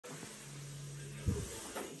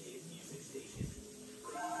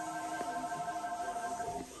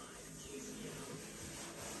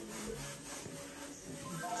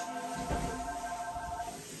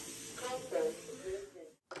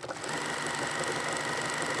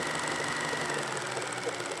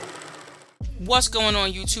What's going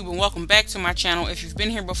on YouTube, and welcome back to my channel. If you've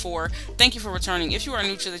been here before, thank you for returning. If you are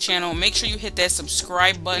new to the channel, make sure you hit that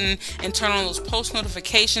subscribe button and turn on those post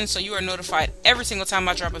notifications so you are notified every single time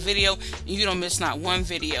I drop a video and you don't miss not one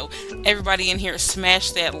video. Everybody in here,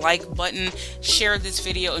 smash that like button, share this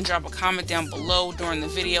video, and drop a comment down below during the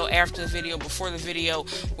video, after the video, before the video,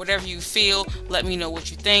 whatever you feel. Let me know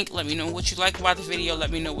what you think. Let me know what you like about the video.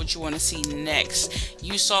 Let me know what you want to see next.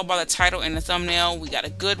 You saw by the title and the thumbnail, we got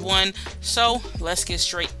a good one. So let's get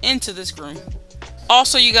straight into this groom.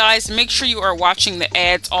 Also, you guys, make sure you are watching the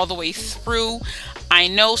ads all the way through. I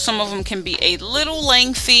know some of them can be a little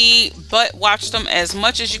lengthy, but watch them as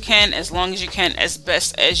much as you can, as long as you can, as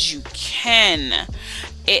best as you can.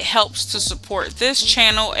 It helps to support this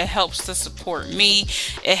channel. It helps to support me.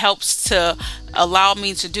 It helps to allow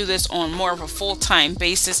me to do this on more of a full-time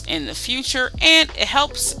basis in the future, and it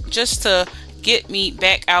helps just to get me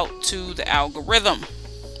back out to the algorithm.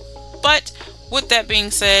 But with that being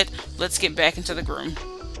said, let's get back into the groom.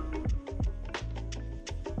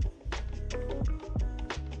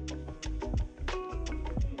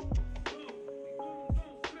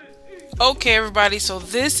 Okay everybody, so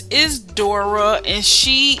this is Dora, and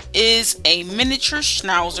she is a miniature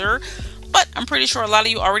Schnauzer, but I'm pretty sure a lot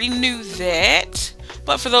of you already knew that.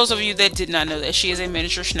 But for those of you that did not know that, she is a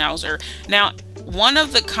miniature Schnauzer. Now, one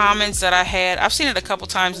of the comments that I had, I've seen it a couple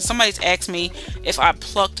times, and somebody's asked me if I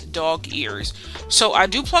plucked dog ears. So I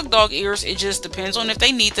do pluck dog ears. It just depends on if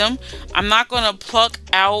they need them. I'm not going to pluck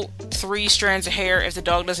out 3 strands of hair. If the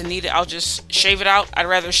dog doesn't need it, I'll just shave it out. I'd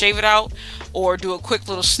rather shave it out or do a quick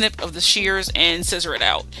little snip of the shears and scissor it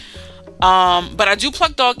out. But I do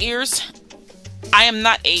pluck dog ears. I am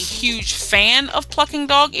not a huge fan of plucking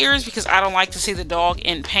dog ears because I don't like to see the dog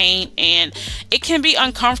in pain, and it can be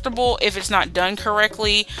uncomfortable if it's not done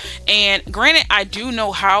correctly. And granted, I do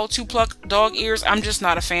know how to pluck dog ears. I'm just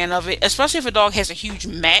not a fan of it, especially if a dog has a huge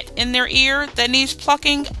mat in their ear that needs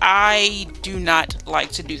plucking. I do not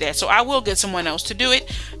like to do that, so I will get someone else to do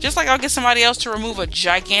it, just like I'll get somebody else to remove a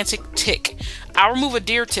gigantic tick. I'll remove a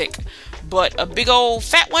deer tick, but a big old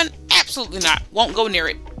fat one, absolutely not. Won't go near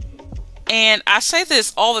it. And I say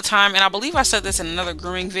this all the time, and I believe I said this in another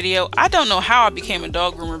grooming video. I don't know how I became a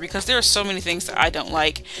dog groomer because there are so many things that I don't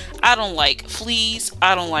like. I don't like fleas.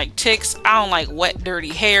 I don't like ticks. I don't like wet,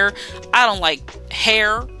 dirty hair. I don't like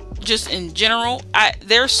hair just in general.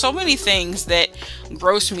 There's so many things that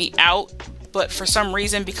gross me out, but for some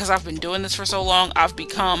reason, because I've been doing this for so long, I've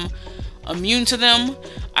become immune to them.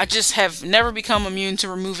 I just have never become immune to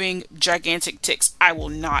removing gigantic ticks. I will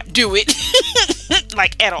not do it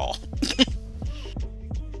like at all.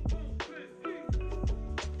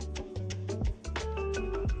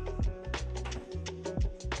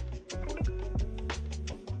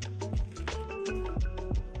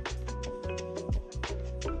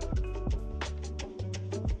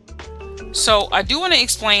 So I do want to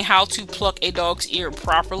explain how to pluck a dog's ear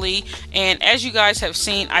properly, and as you guys have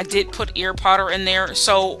seen, I did put ear powder in there.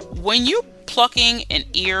 So when you're plucking an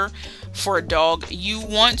ear for a dog, you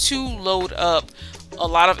want to load up a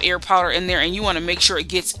lot of ear powder in there, and you want to make sure it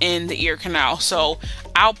gets in the ear canal. So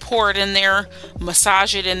I'll pour it in there,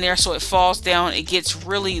 massage it in there so it falls down, it gets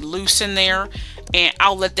really loose in there, and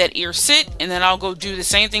I'll let that ear sit, and then I'll go do the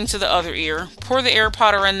same thing to the other ear. Pour the ear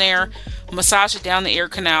powder in there, massage it down the ear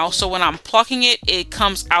canal, so when I'm plucking it, it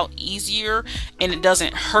comes out easier and it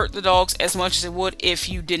doesn't hurt the dogs as much as it would if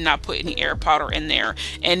you did not put any ear powder in there.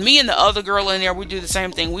 And me and the other girl in there, we do the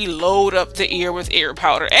same thing. We load up the ear with ear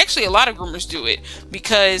powder. Actually, a lot of groomers do it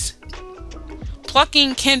because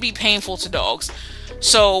plucking can be painful to dogs.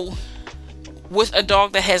 So with a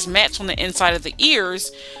dog that has mats on the inside of the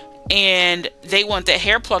ears and they want that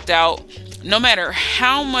hair plucked out, no matter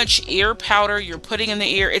how much ear powder you're putting in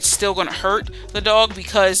the ear, it's still going to hurt the dog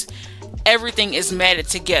because everything is matted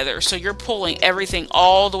together. So you're pulling everything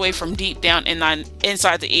all the way from deep down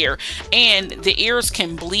inside the ear, and the ears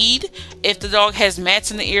can bleed. If the dog has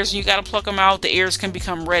mats in the ears and you got to pluck them out, the ears can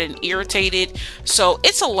become red and irritated. So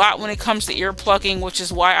it's a lot when it comes to ear plucking, which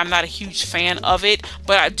is why I'm not a huge fan of it,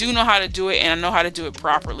 but I do know how to do it, and I know how to do it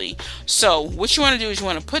properly. So what you want to do is you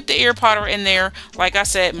want to put the ear powder in there, like I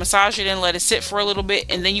said, massage it and let it sit for a little bit,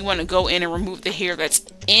 and then you want to go in and remove the hair that's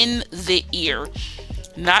in the ear,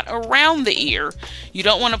 not around the ear. You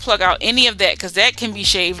don't want to plug out any of that because that can be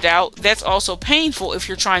shaved out. That's also painful if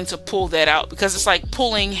you're trying to pull that out because it's like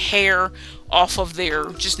pulling hair off of their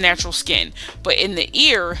just natural skin. But in the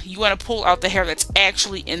ear, you want to pull out the hair that's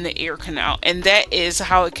actually in the ear canal, and that is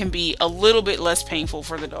how it can be a little bit less painful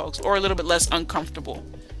for the dogs, or a little bit less uncomfortable.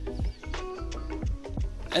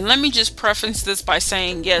 And let me just preface this by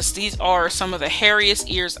saying, yes, these are some of the hairiest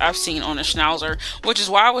ears I've seen on a Schnauzer, which is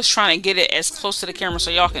why I was trying to get it as close to the camera so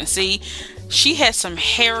y'all can see. She has some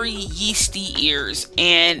hairy, yeasty ears.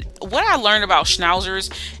 And what I learned about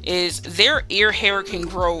Schnauzers is their ear hair can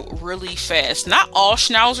grow really fast. Not all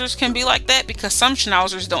Schnauzers can be like that, because some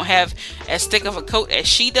Schnauzers don't have as thick of a coat as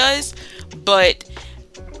she does, but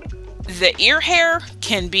the ear hair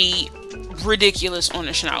can be ridiculous on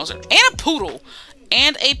a Schnauzer.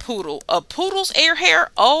 And a poodle. A poodle's ear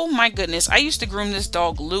hair, oh my goodness. I used to groom this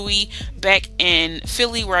dog Louie back in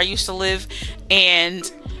Philly where I used to live, and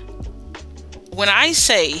when I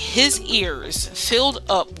say his ears filled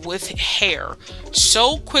up with hair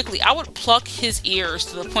so quickly, I would pluck his ears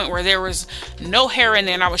to the point where there was no hair in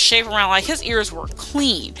there, and I would shave around like his ears were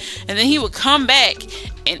clean. And then he would come back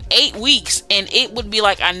in 8 weeks and it would be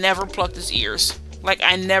like I never plucked his ears.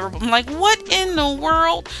 I'm like, what in the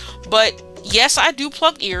world? But yes, I do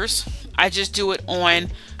pluck ears. I just do it on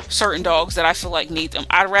certain dogs that I feel like need them.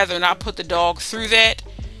 I'd rather not put the dog through that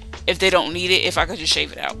if they don't need it, if I could just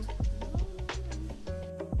shave it out.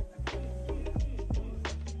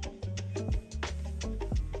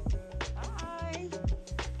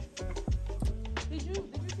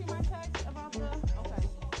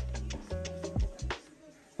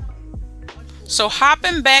 So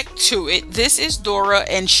hopping back to it, this is Dora,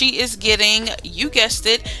 and she is getting, you guessed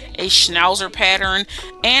it, a Schnauzer pattern.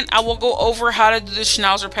 And I will go over how to do the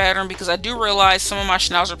Schnauzer pattern because I do realize some of my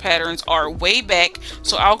Schnauzer patterns are way back.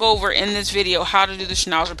 So I'll go over in this video how to do the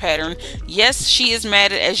Schnauzer pattern. Yes, she is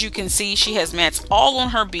matted. As you can see, she has mats all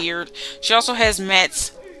on her beard. She also has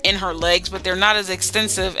mats in her legs, but they're not as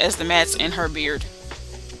extensive as the mats in her beard.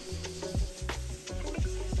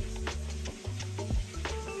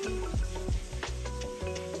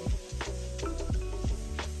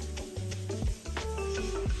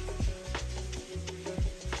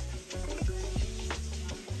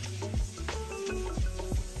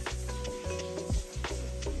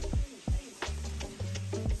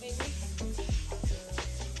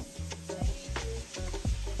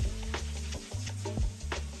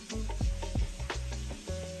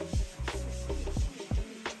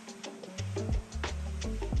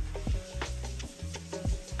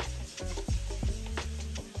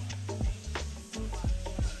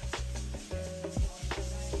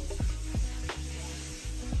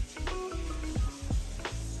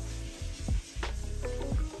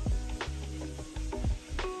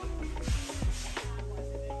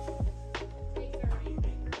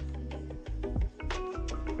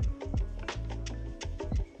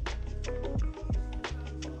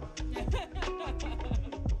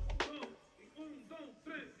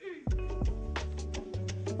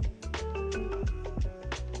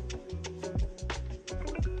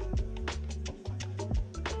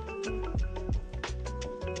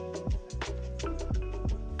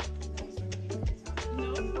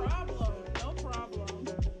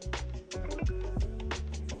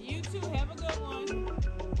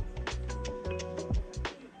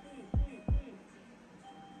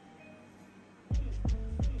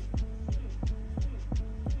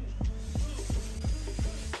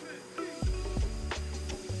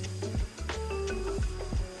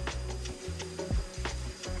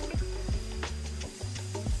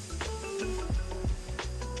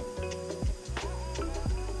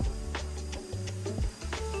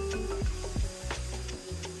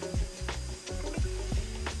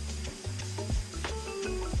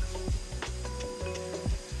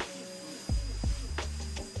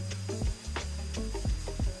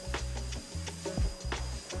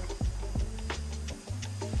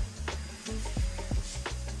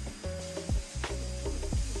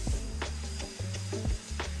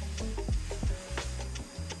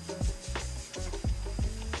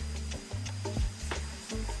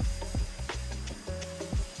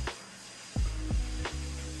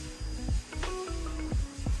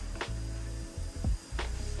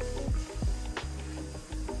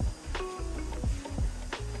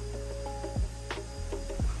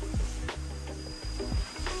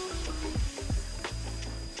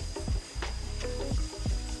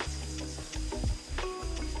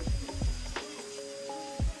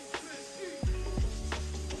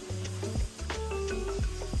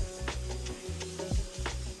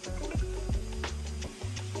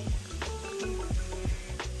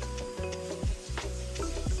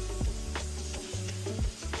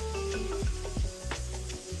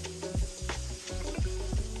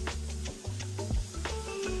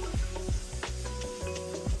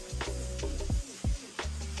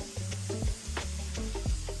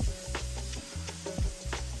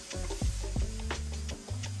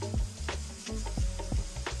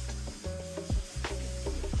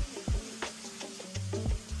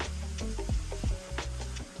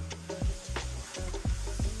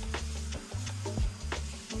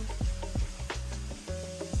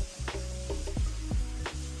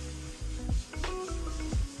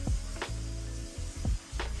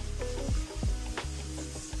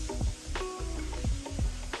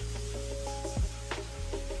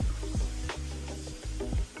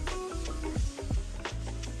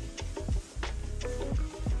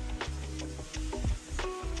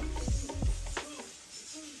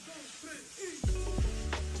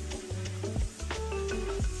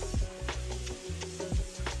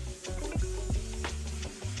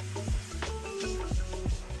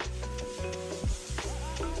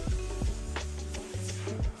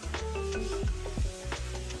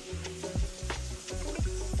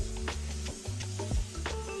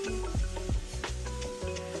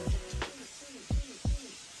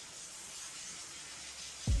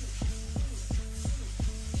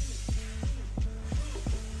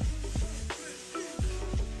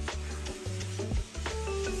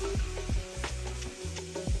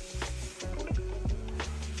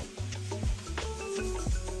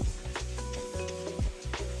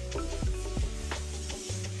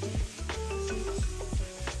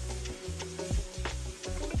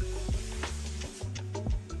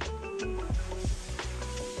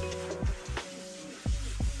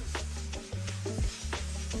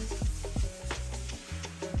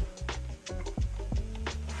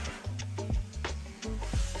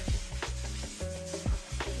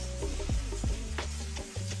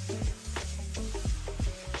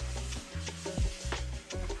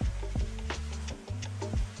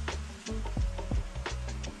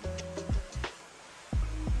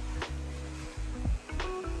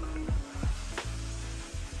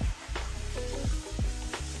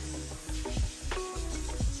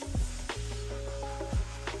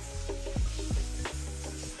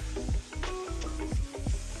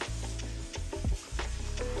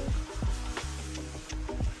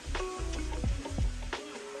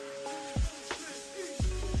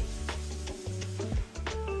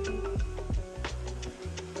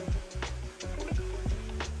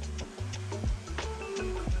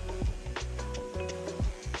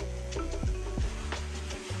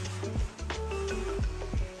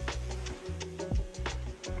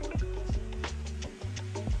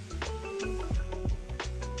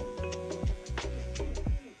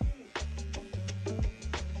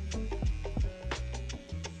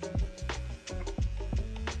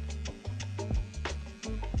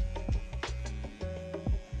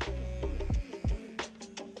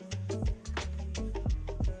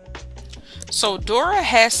 So Dora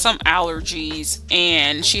has some allergies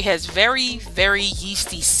and she has very, very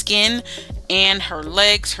yeasty skin, and her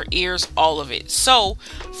legs, her ears, all of it. So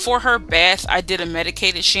for her bath, I did a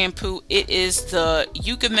medicated shampoo. It is the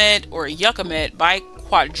Eucamed or Yucamed by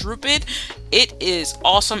Quadruped. It is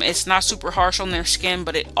awesome. It's not super harsh on their skin,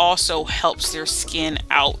 but it also helps their skin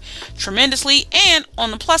out tremendously. And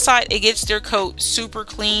on the plus side, it gets their coat super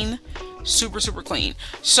clean, super clean.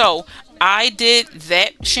 So I did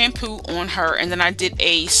that shampoo on her, and then I did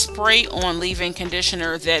a spray on leave-in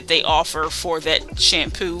conditioner that they offer for that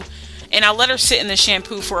shampoo, and I let her sit in the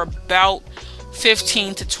shampoo for about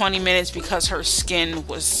 15 to 20 minutes because her skin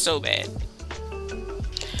was so bad.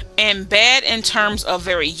 And bad in terms of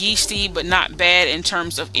very yeasty, but not bad in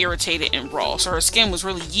terms of irritated and raw. So her skin was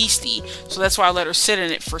really yeasty, so that's why I let her sit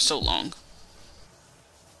in it for so long.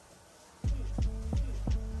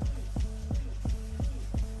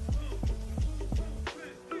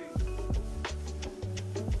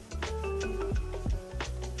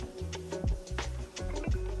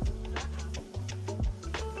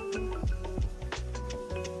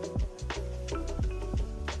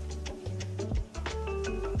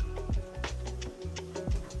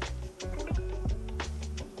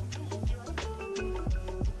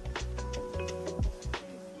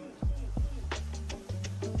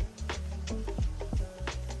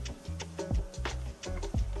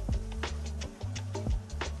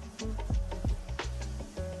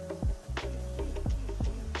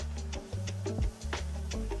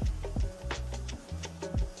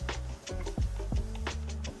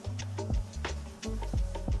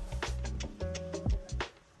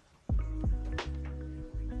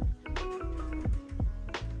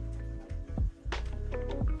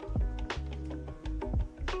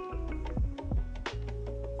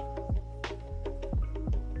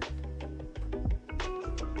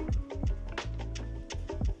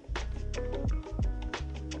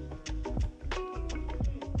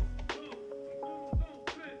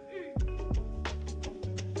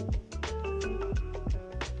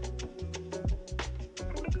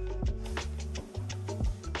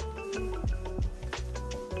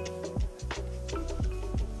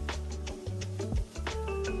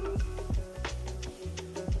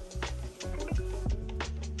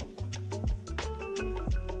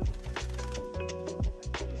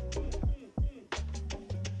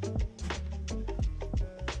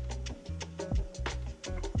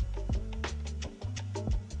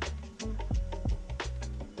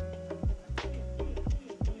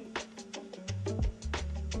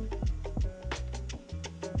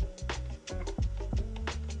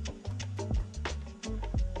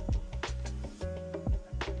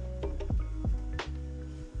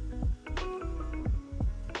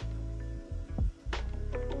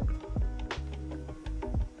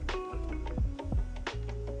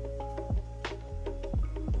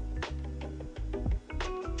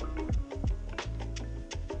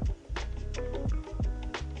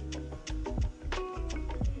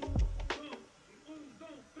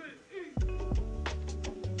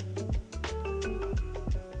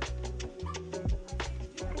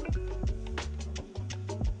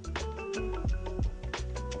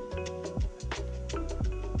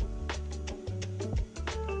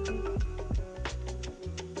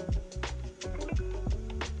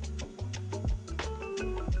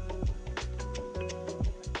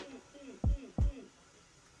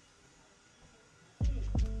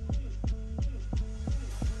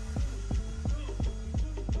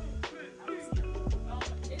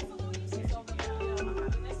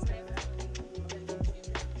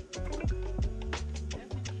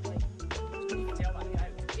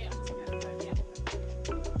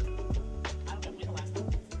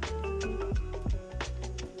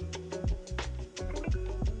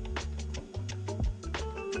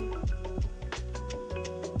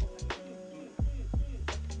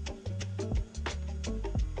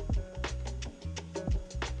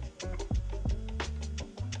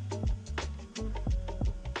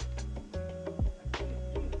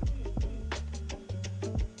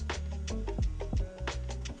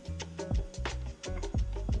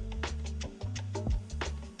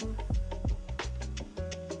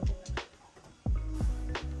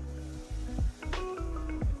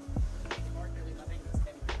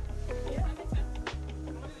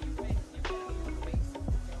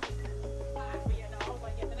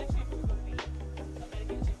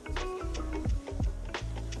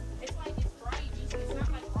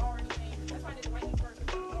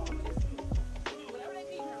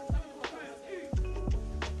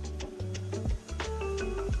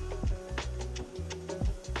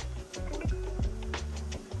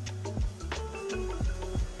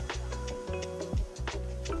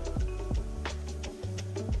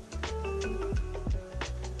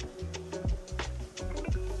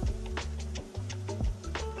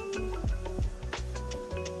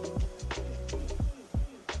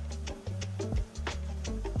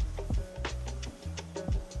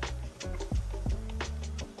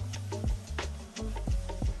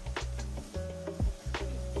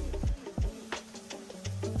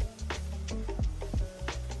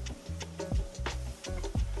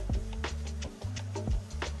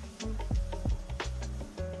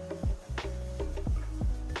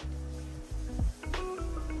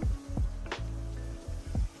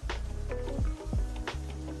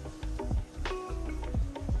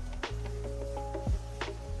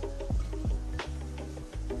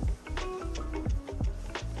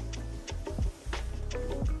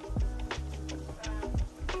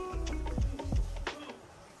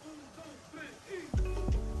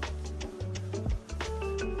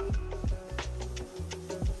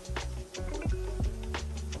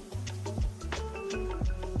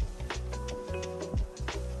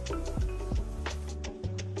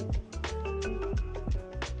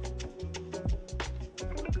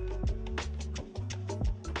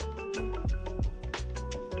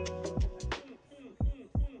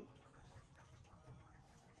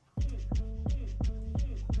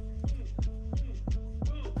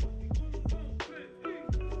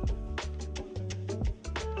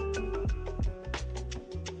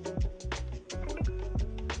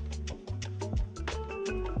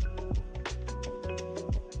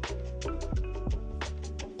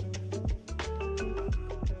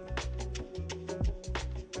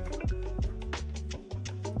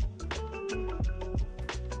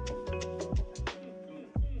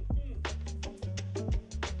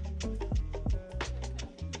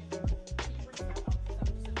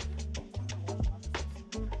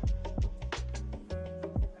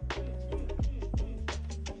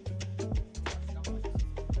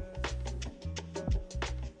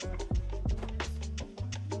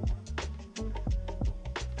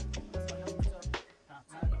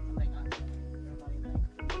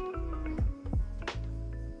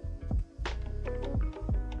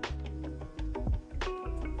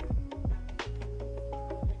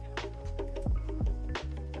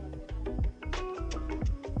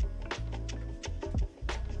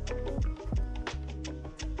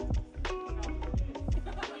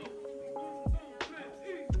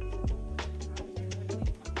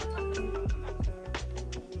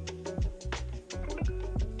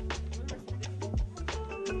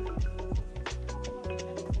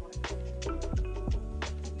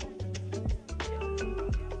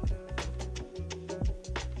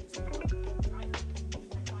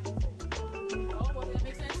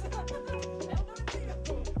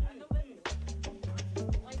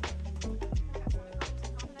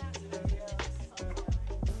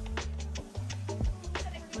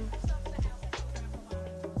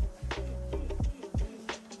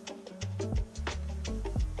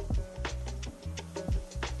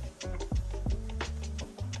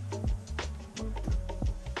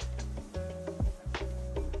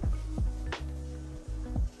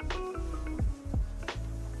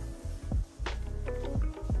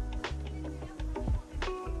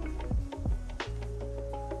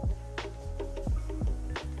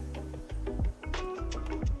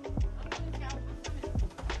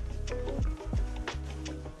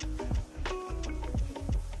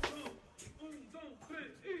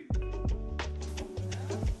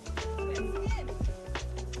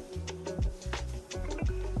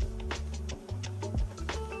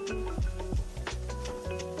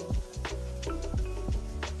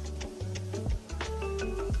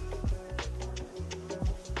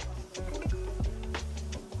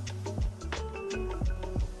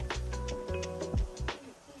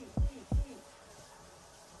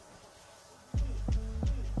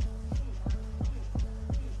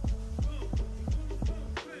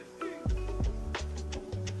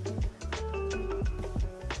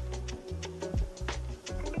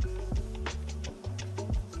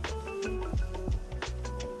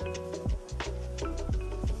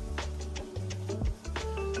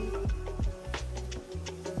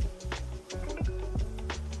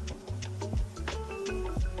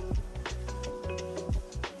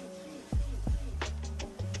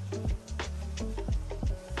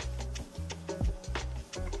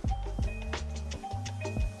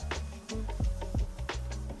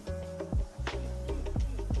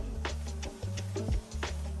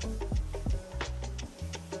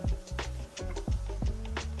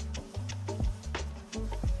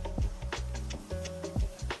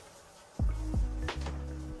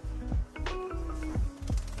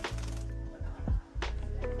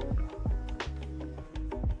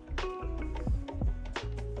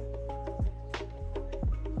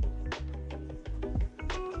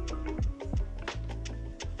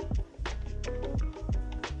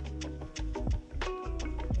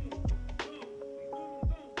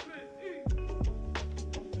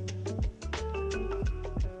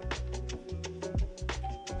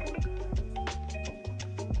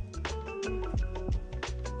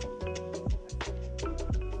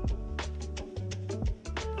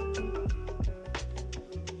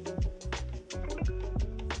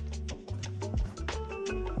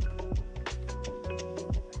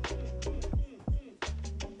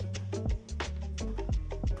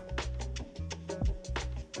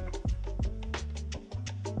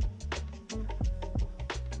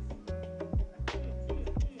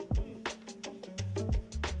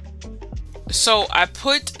 So I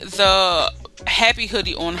put the happy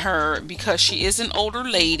hoodie on her because she is an older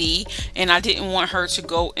lady and I didn't want her to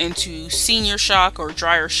go into senior shock or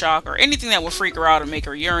dryer shock or anything that would freak her out and make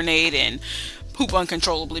her urinate and poop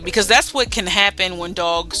uncontrollably, because that's what can happen when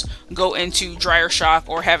dogs go into dryer shock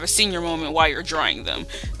or have a senior moment while you're drying them.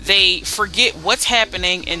 They forget what's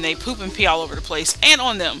happening and they poop and pee all over the place and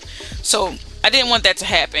on them. So I didn't want that to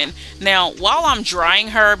happen. Now, while I'm drying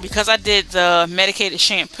her, because I did the medicated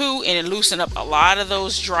shampoo and it loosened up a lot of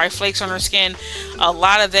those dry flakes on her skin, a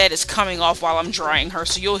lot of that is coming off while I'm drying her.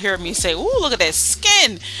 So you'll hear me say, "Ooh, look at that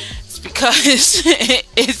skin." It's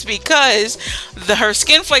because her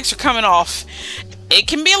skin flakes are coming off. It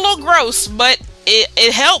can be a little gross, but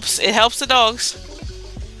it helps. It helps the dogs.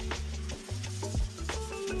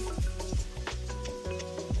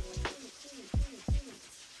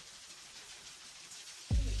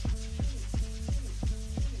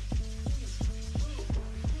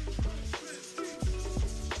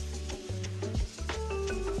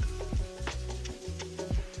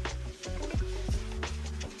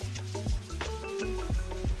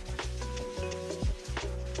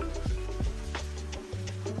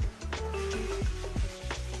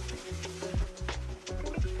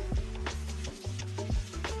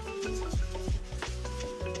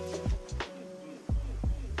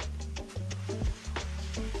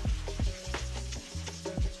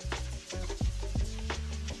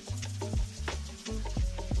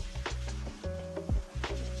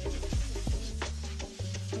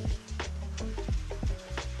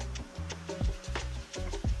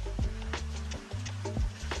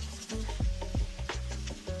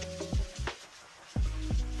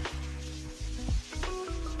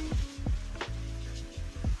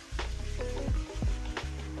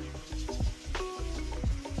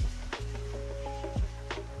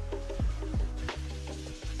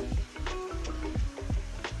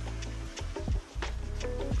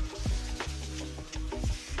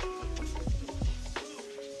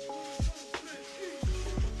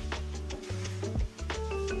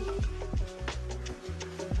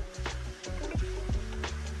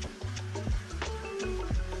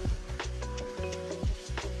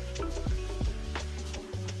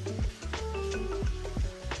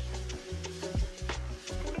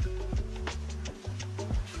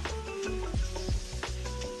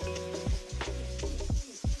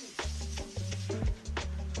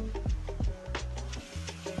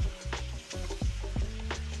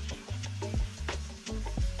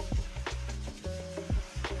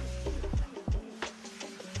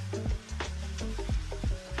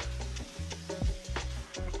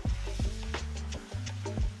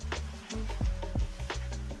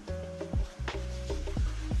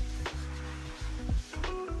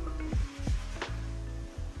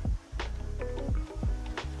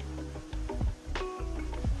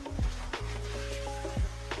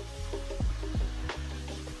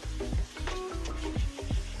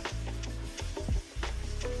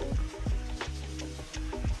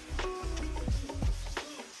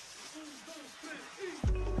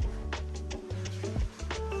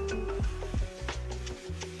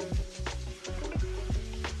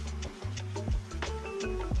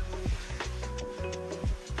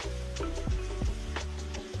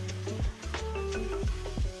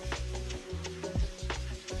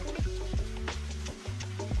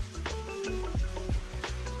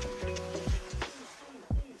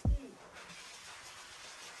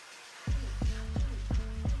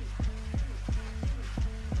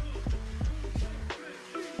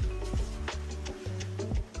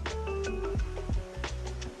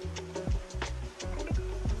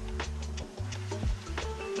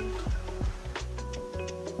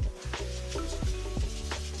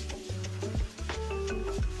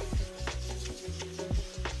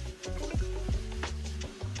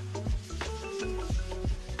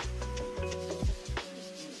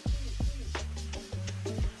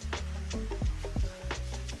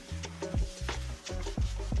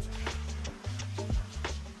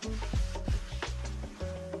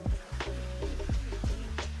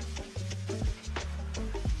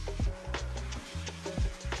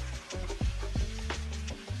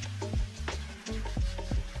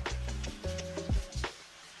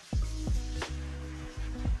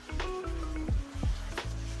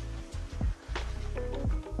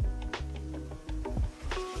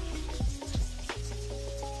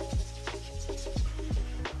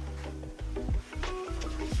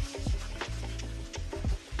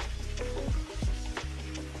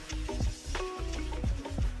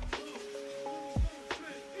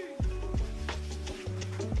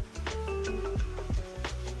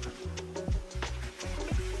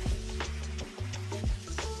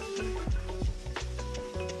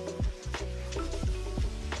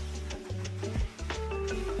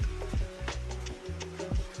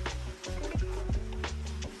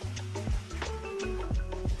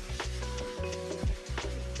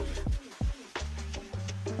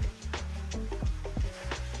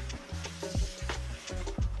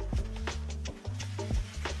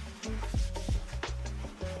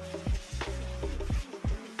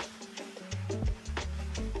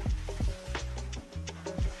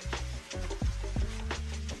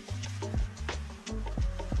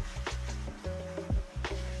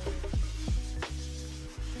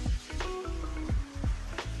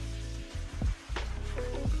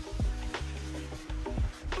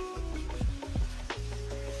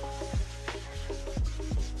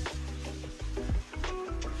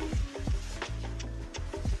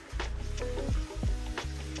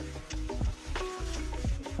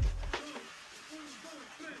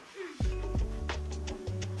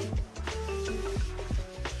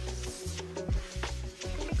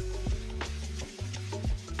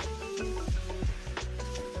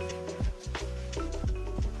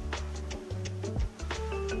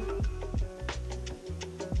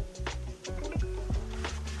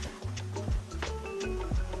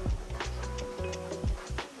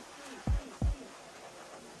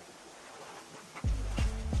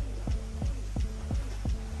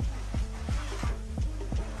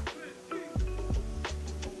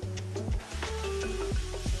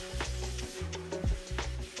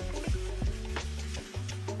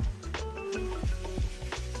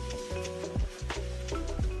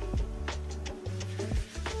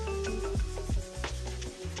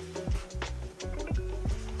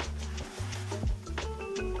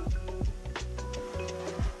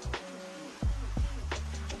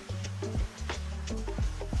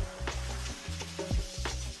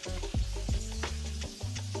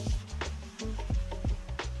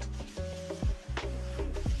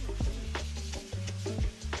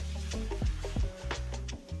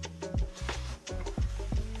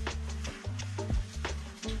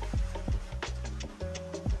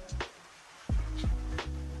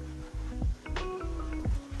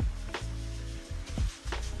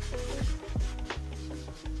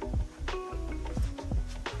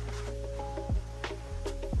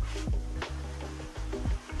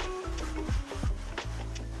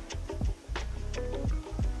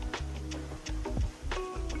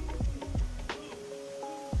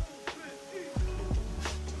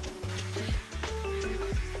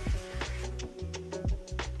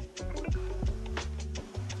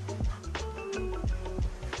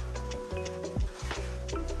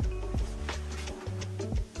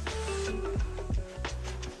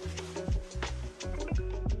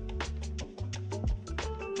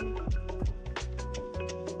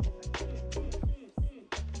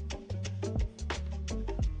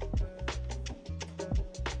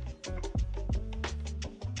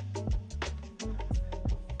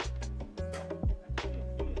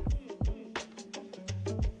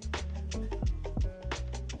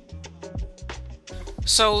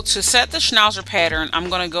 So to set the Schnuazer pattern, I'm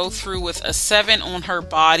going to go through with a 7 on her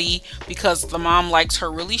body because the mom likes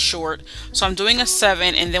her really short. So I'm doing a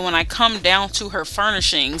 7, and then when I come down to her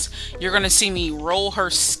furnishings, you're going to see me roll her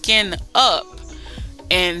skin up.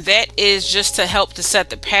 And that is just to help to set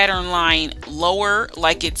the pattern line lower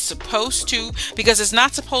like it's supposed to, because it's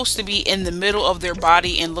not supposed to be in the middle of their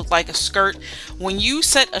body and look like a skirt. When you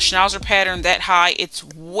set a Schnuazer pattern that high, it's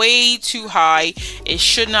way too high. It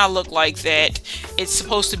should not look like that. It's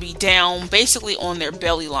supposed to be down basically on their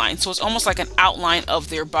belly line, so it's almost like an outline of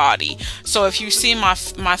their body. So if you see my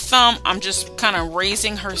thumb, I'm just kind of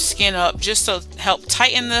raising her skin up just to help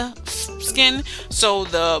tighten the skin so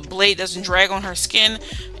the blade doesn't drag on her skin,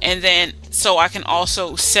 and then so I can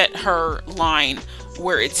also set her line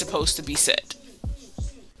where it's supposed to be set.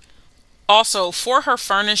 Also, for her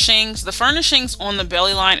furnishings, the furnishings on the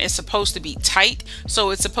belly line is supposed to be tight,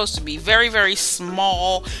 so it's supposed to be very, very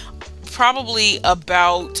small, probably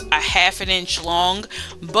about a ½ inch long,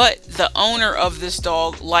 but the owner of this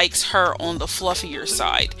dog likes her on the fluffier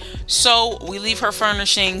side. So we leave her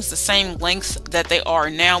furnishings the same length that they are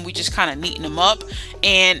now. We just kind of neaten them up,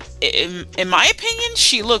 and in my opinion,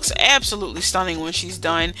 she looks absolutely stunning when she's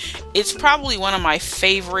done. It's probably one of my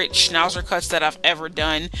favorite Schnuazer cuts that I've ever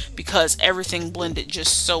done because everything blended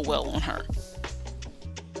just so well on her.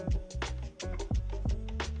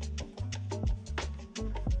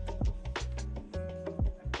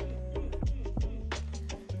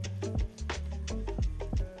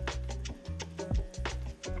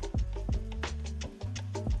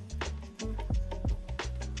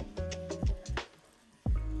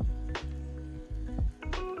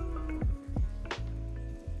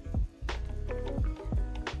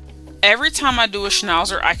 Every time I do a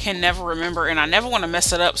Schnuazer, I can never remember, and I never want to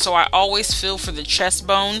mess it up, so I always feel for the chest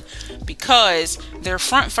bone, because their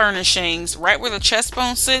front furnishings, right where the chest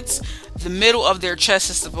bone sits, the middle of their chest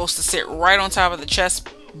is supposed to sit right on top of the chest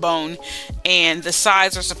bone, and the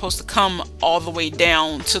sides are supposed to come all the way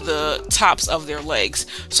down to the tops of their legs.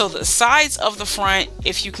 So the sides of the front,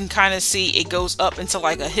 if you can kind of see, it goes up into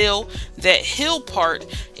like a hill. That hill part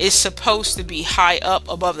is supposed to be high up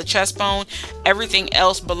above the chest bone. Everything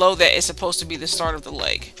else below that is supposed to be the start of the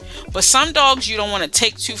leg. But some dogs you don't want to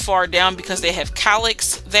take too far down because they have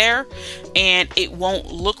cowlicks there, and it won't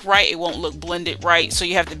look right, it won't look blended right, so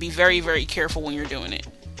you have to be very, very careful when you're doing it.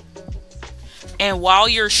 And while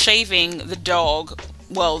you're shaving the dog,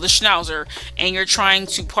 well, the Schnuazer, and you're trying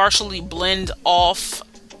to partially blend off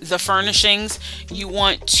the furnishings, you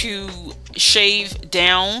want to shave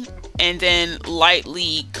down and then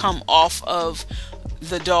lightly come off of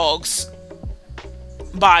the dog's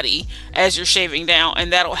body as you're shaving down,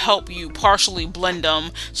 and that'll help you partially blend them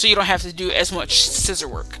so you don't have to do as much scissor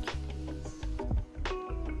work.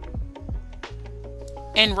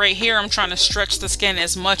 And right here, I'm trying to stretch the skin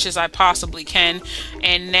as much as I possibly can.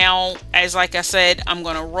 And now, as like I said, I'm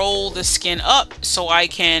going to roll the skin up so I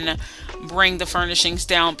can bring the furnishings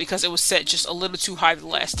down because it was set just a little too high the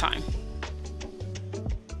last time.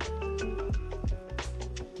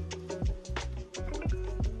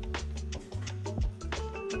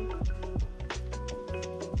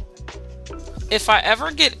 If I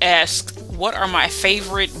ever get asked what are my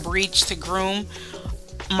favorite breeds to groom,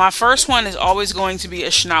 my first one is always going to be a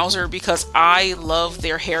Schnuazer because I love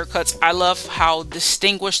their haircuts. I love how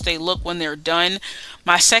distinguished they look when they're done.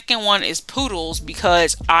 My second one is Poodles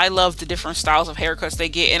because I love the different styles of haircuts they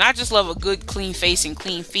get, and I just love a good clean face and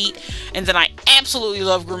clean feet. And then I absolutely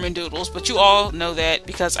love grooming Doodles, but you all know that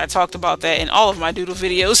because I talked about that in all of my doodle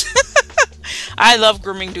videos. I love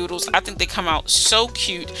grooming Doodles. I think they come out so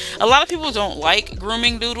cute. A lot of people don't like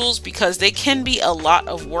grooming Doodles because they can be a lot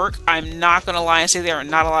of work. I'm not going to lie and say they are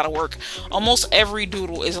not a lot of work. Almost every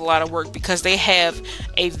Doodle is a lot of work because they have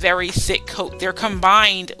a very thick coat. They're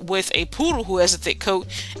combined with a Poodle who has a thick coat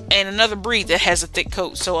and another breed that has a thick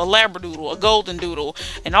coat. So a Labradoodle, a Golden Doodle,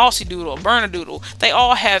 an Aussie Doodle, a Bernedoodle, they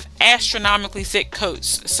all have astronomically thick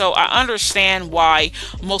coats. So I understand why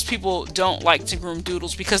most people don't like to groom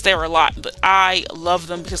Doodles because they're a lot, but I love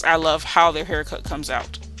them because I love how their haircut comes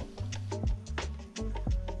out.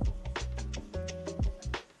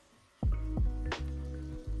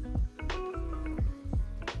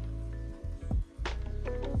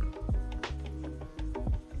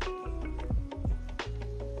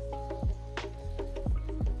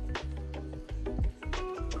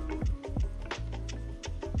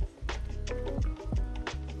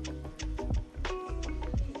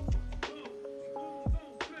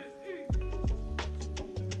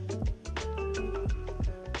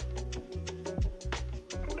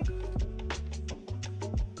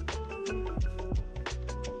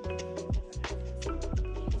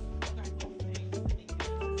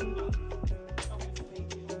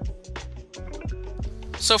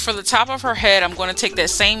 So for the top of her head, I'm going to take that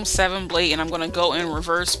same 7 blade and I'm going to go in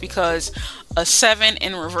reverse, because a 7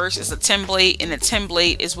 in reverse is a 10 blade, and a 10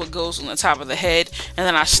 blade is what goes on the top of the head. And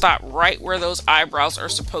then I stop right where those eyebrows are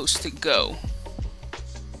supposed to go.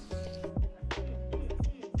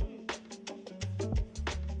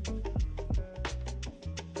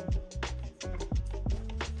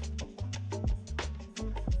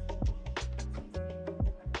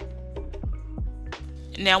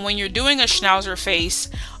 Now when you're doing a Schnauzer face,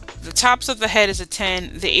 the tops of the head is a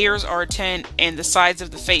 10, the ears are a 10, and the sides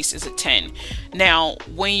of the face is a 10. Now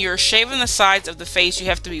when you're shaving the sides of the face, you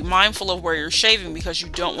have to be mindful of where you're shaving, because you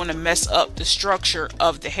don't want to mess up the structure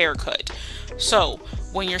of the haircut. So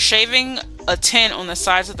when you're shaving a 10 on the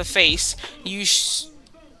sides of the face, you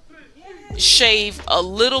shave a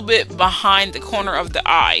little bit behind the corner of the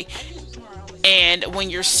eye. And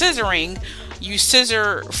when you're scissoring, you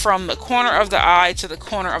scissor from the corner of the eye to the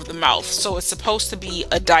corner of the mouth. So it's supposed to be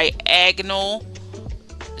a diagonal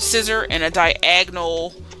scissor and a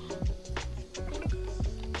diagonal,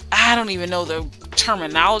 I don't even know the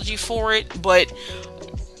terminology for it, but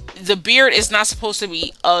the beard is not supposed to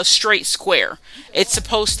be a straight square. It's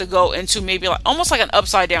supposed to go into maybe like almost like an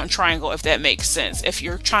upside down triangle, if that makes sense, if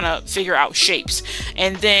you're trying to figure out shapes.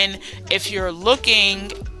 And then if you're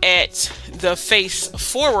looking at the face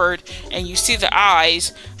forward and you see the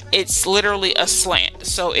eyes, it's literally a slant.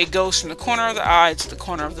 So it goes from the corner of the eye to the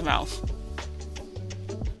corner of the mouth.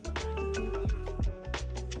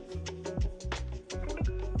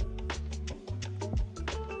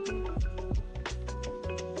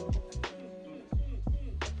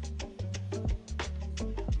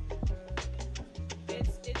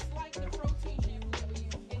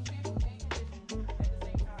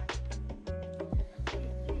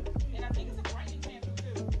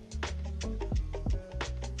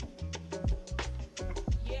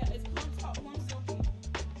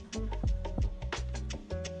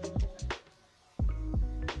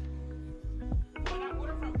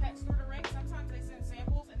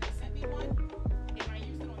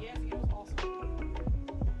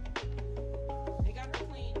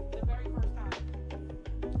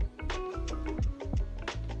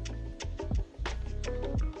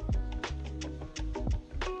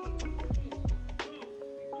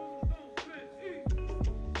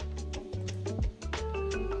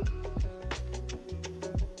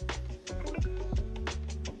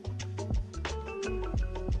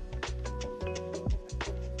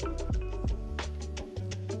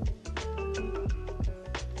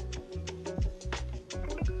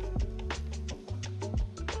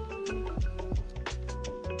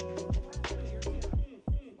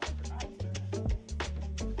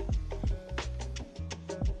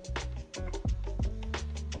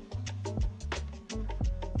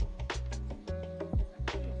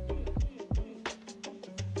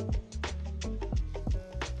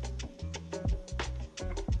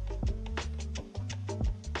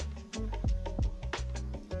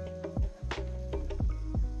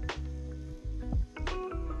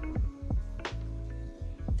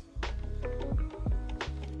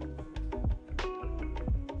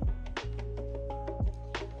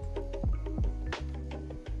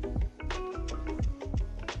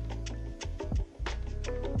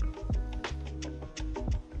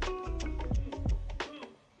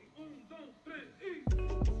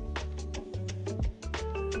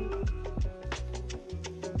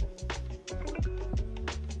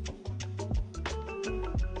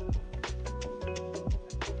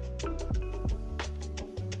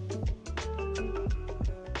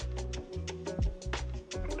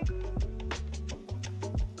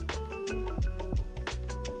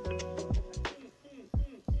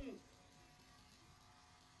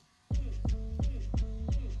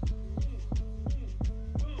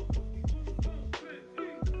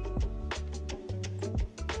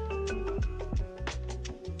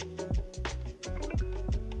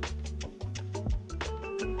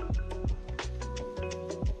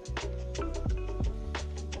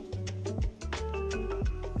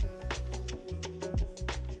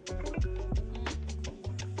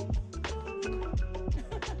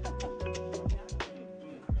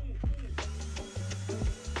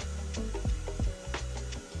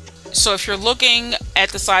 So if you're looking at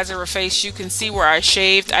the sides of her face, you can see where I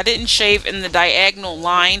shaved. I didn't shave in the diagonal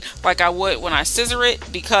line like I would when I scissor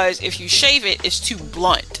it, because if you shave it, it's too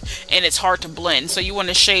blunt and it's hard to blend. So you want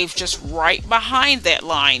to shave just right behind that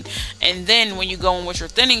line. And then when you go in with your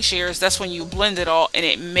thinning shears, that's when you blend it all and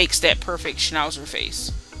it makes that perfect Schnauzer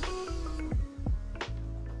face.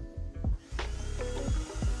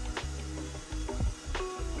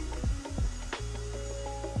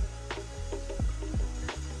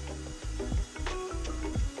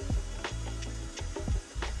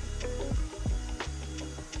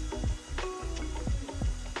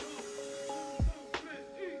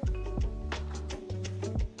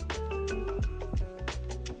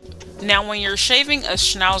 Now, when you're shaving a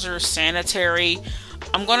Schnuazer sanitary,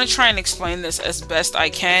 I'm going to try and explain this as best I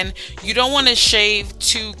can. You don't want to shave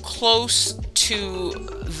too close to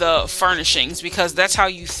the furnishings because that's how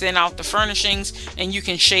you thin out the furnishings and you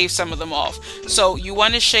can shave some of them off. So you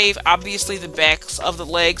want to shave obviously the backs of the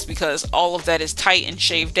legs because all of that is tight and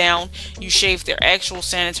shaved down. You shave their actual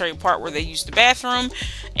sanitary part where they use the bathroom,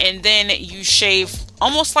 and then you shave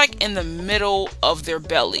almost like in the middle of their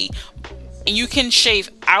belly. And you can shave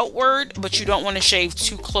outward, but you don't want to shave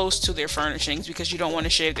too close to their furnishings because you don't want to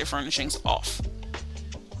shave their furnishings off.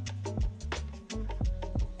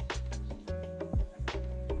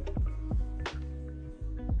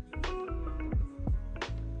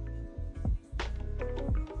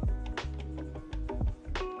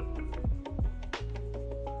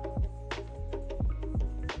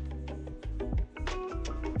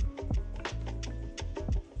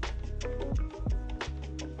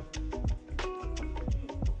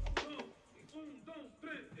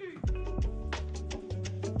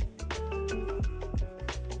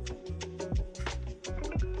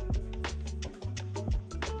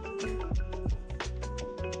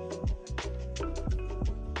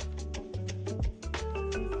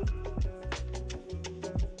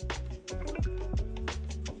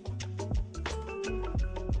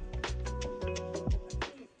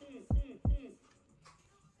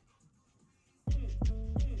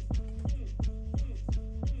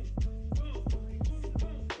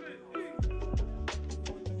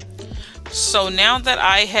 So now that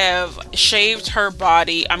I have shaved her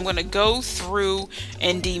body, I'm going to go through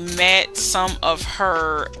and demat some of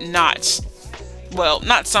her knots. Well,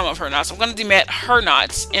 not some of her knots. I'm going to demat her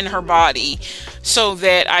knots in her body so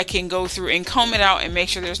that I can go through and comb it out and make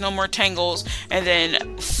sure there's no more tangles, and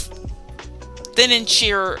then thin and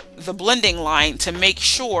shear the blending line to make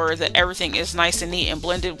sure that everything is nice and neat and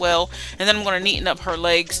blended well. And then I'm going to neaten up her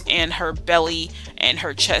legs and her belly and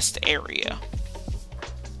her chest area.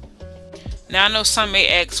 Now I know some may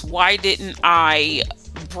ask, why didn't I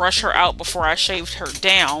brush her out before I shaved her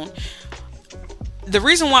down? The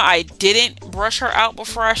reason why I didn't brush her out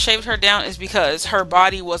before I shaved her down is because her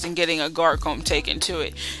body wasn't getting a guard comb taken to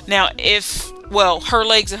it. Now her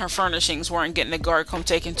legs and her furnishings weren't getting a guard comb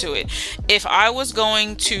taken to it. If I was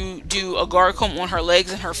going to do a guard comb on her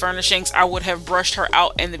legs and her furnishings, I would have brushed her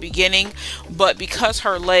out in the beginning. But because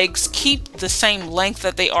her legs keep the same length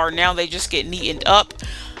that they are now, they just get neatened up,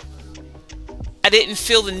 I didn't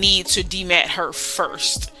feel the need to demat her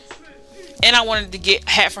first. And I wanted to get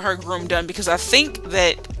half of her groom done because I think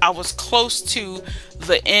that I was close to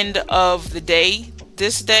the end of the day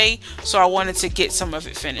this day, so I wanted to get some of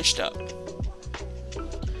it finished up.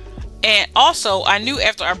 And also, I knew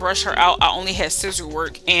after I brushed her out, I only had scissor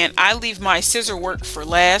work, and I leave my scissor work for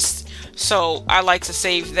last, so I like to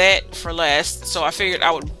save that for last. So I figured I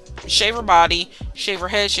would shave her body, shave her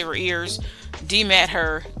head, shave her ears, demat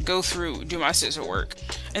her, go through, do my scissor work.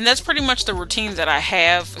 And that's pretty much the routine that I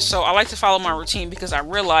have. So I like to follow my routine because I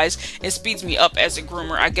realize it speeds me up as a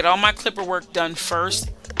groomer. I get all my clipper work done first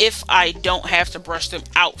if I don't have to brush them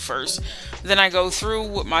out first. Then I go through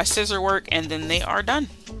with my scissor work and then they are done.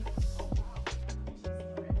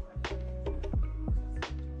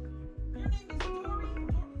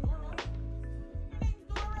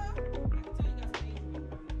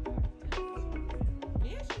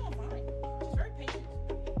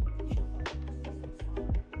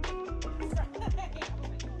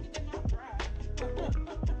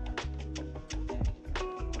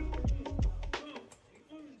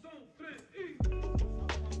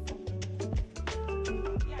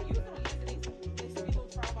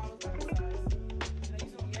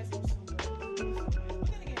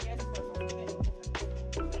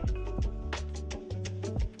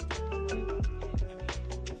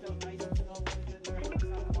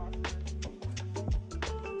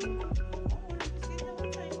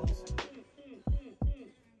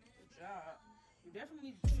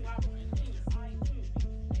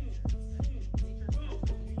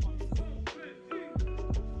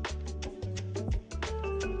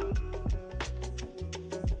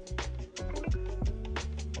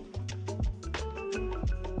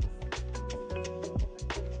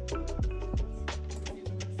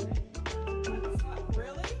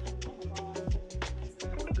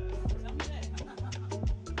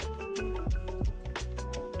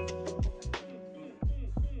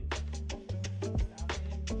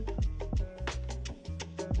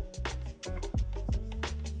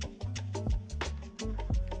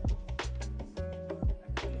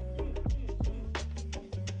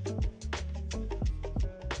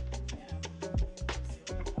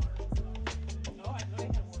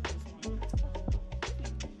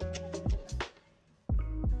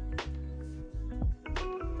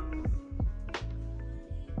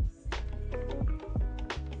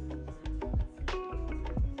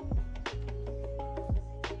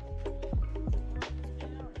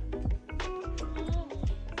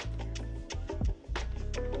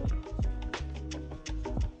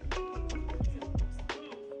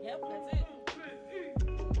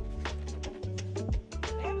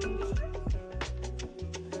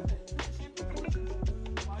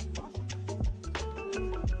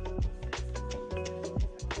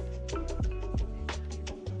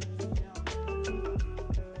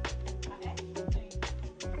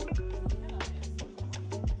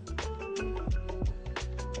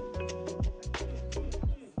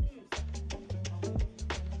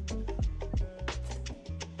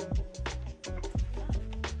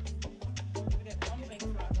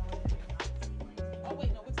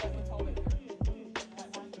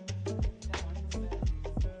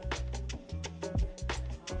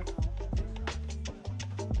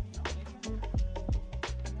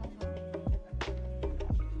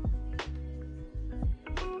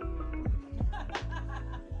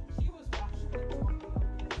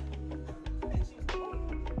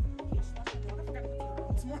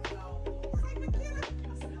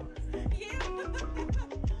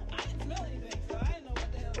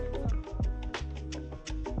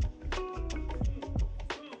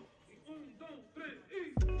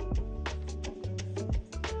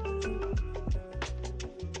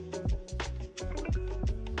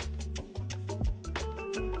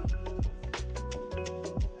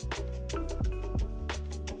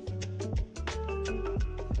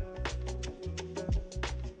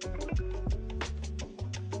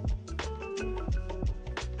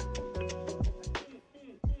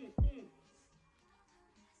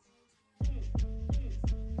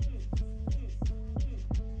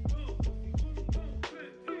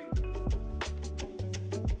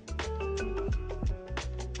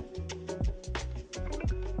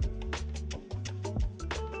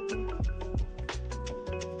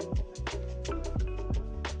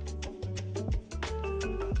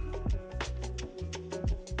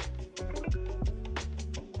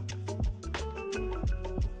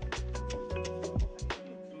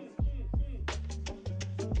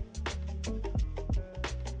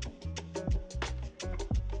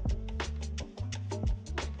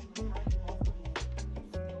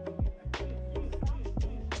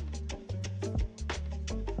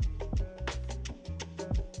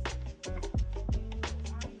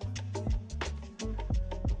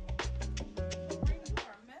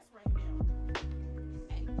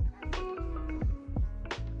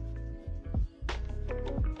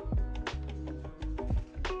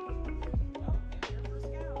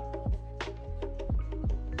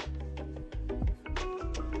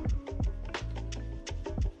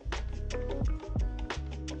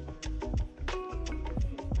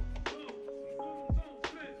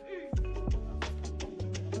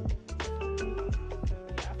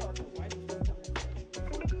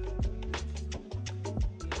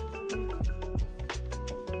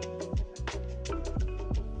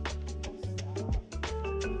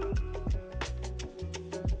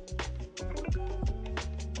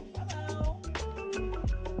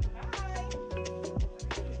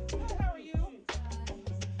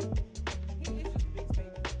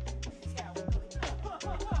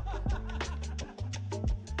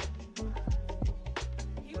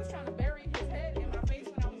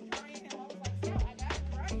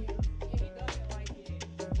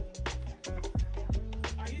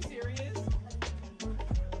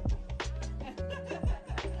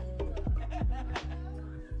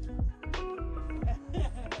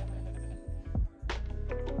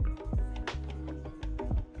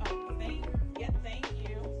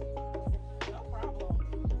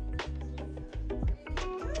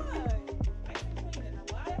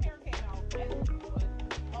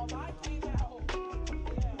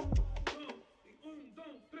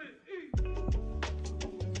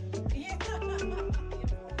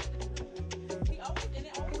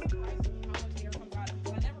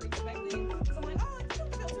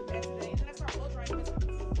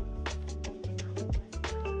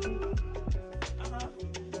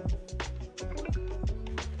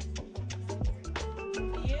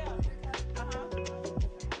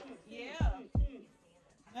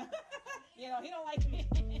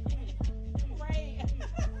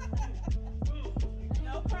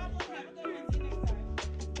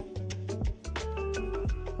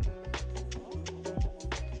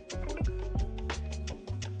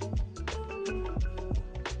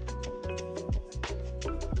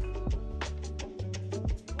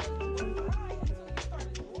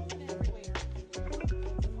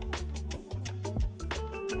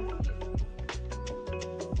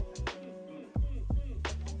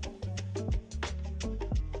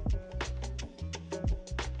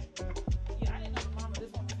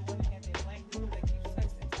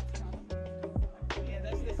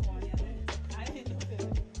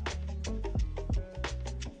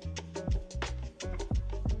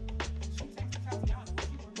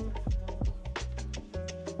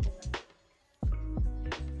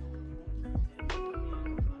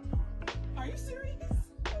 you serious?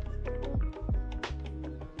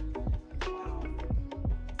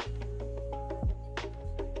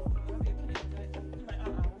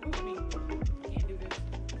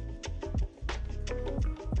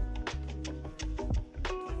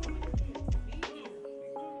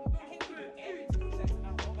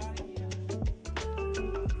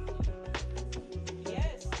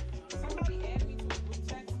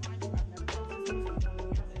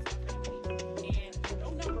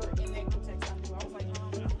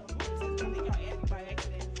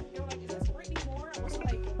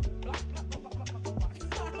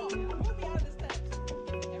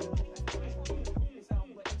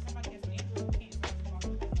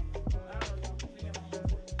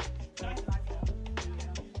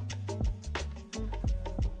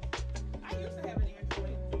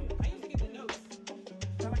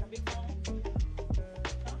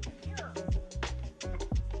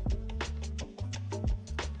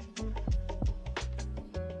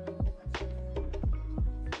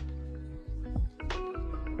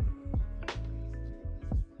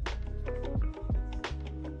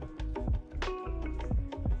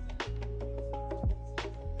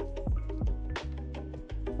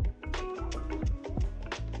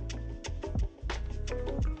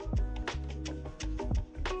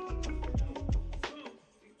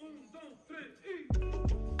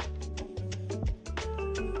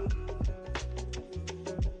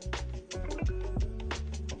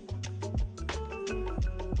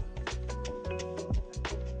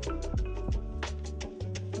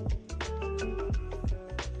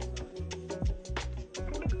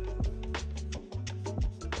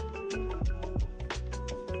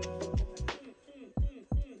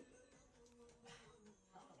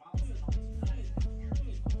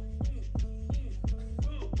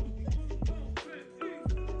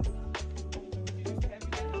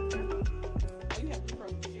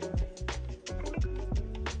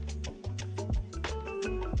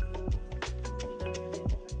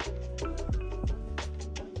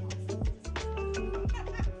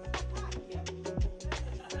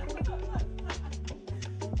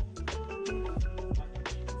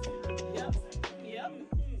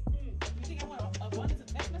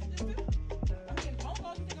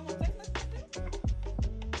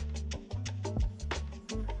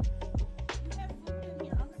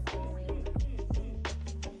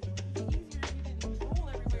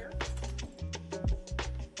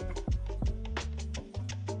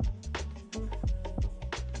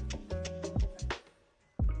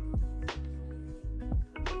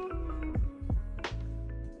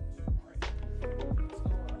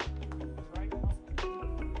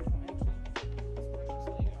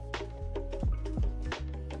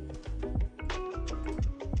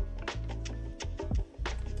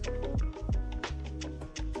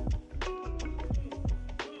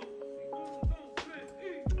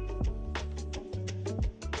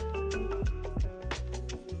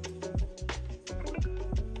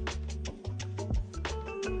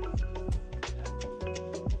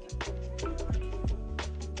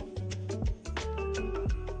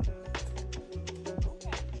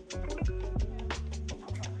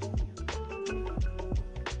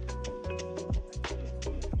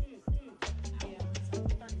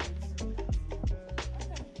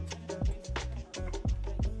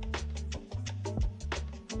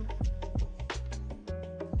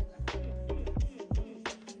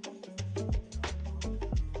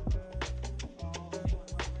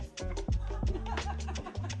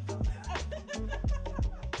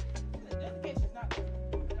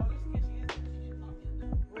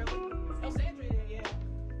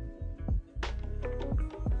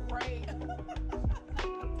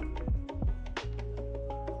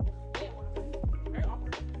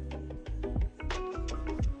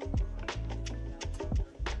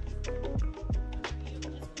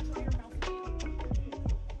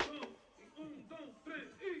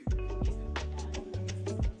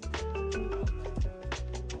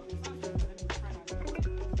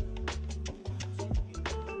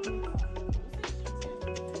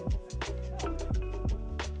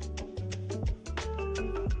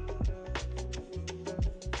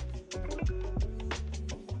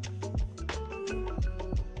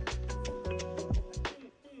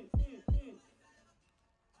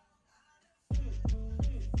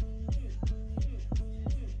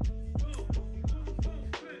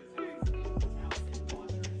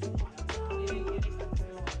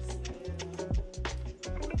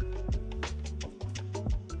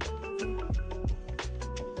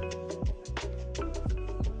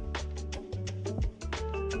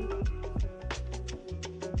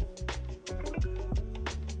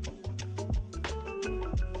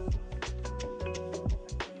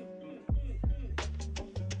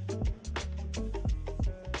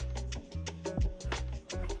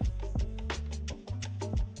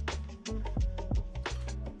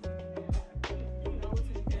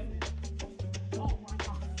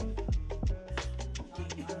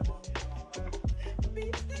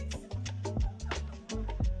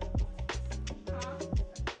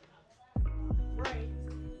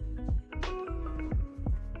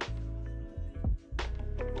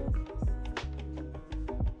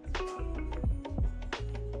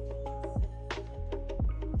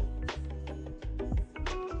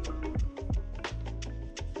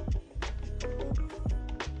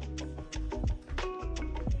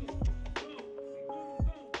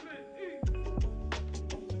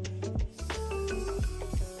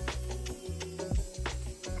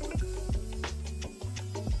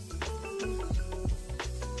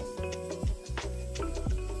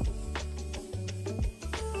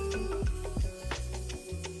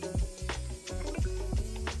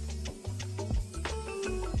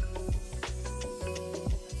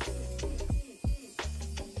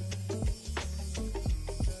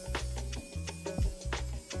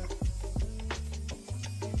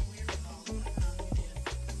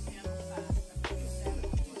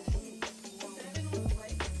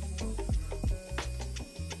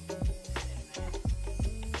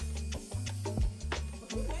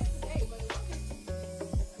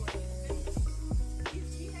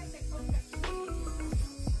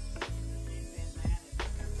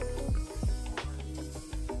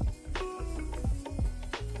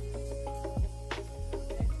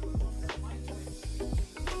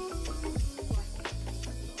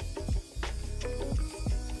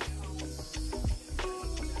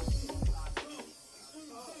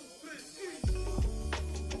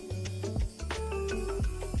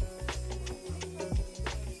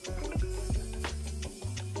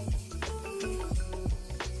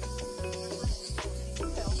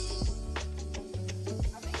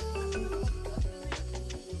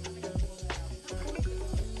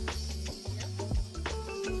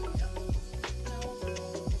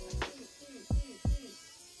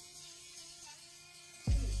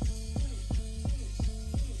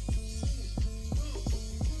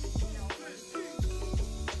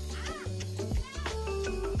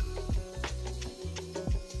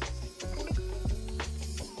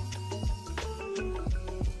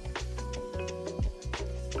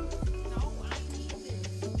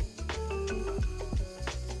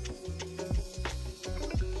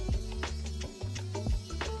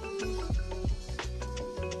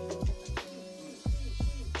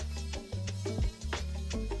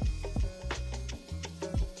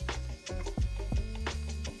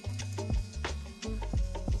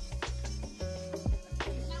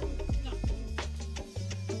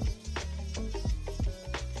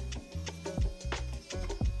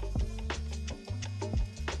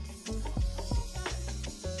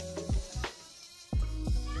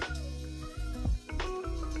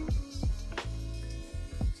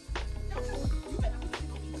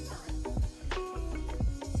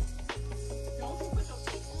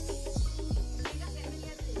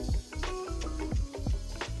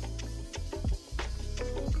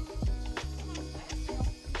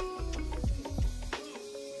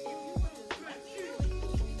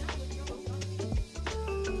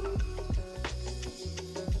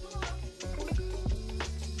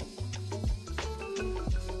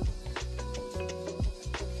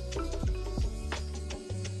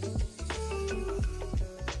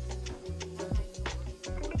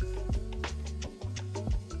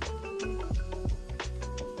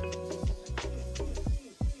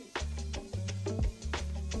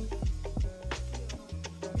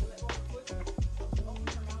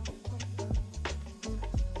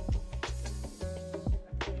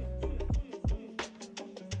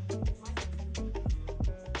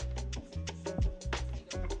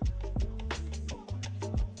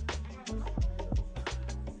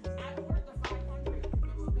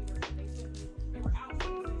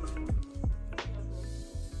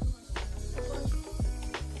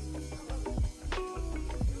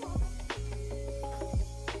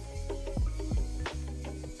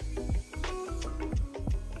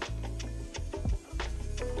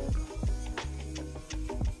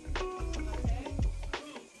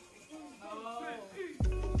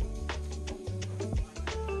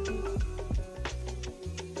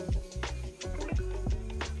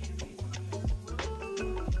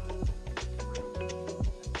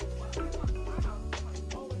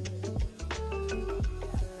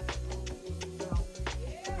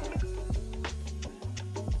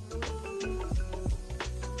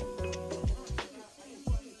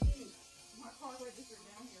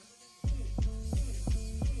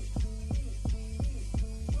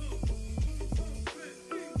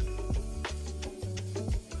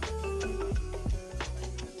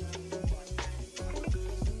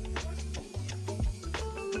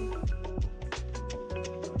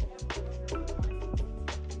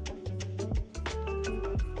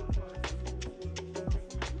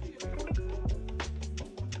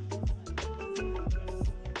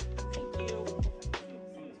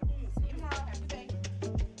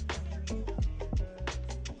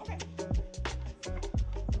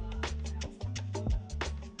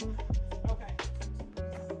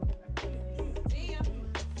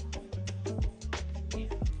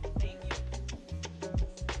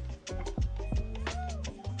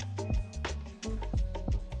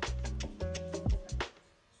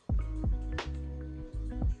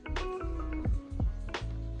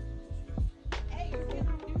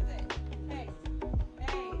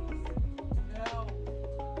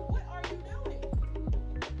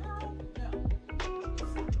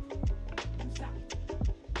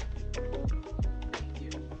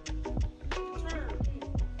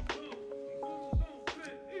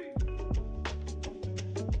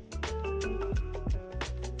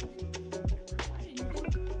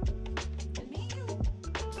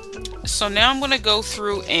 So now I'm going to go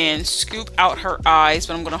through and scoop out her eyes,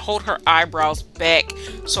 but I'm going to hold her eyebrows back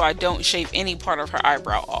so I don't shave any part of her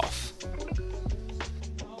eyebrow off.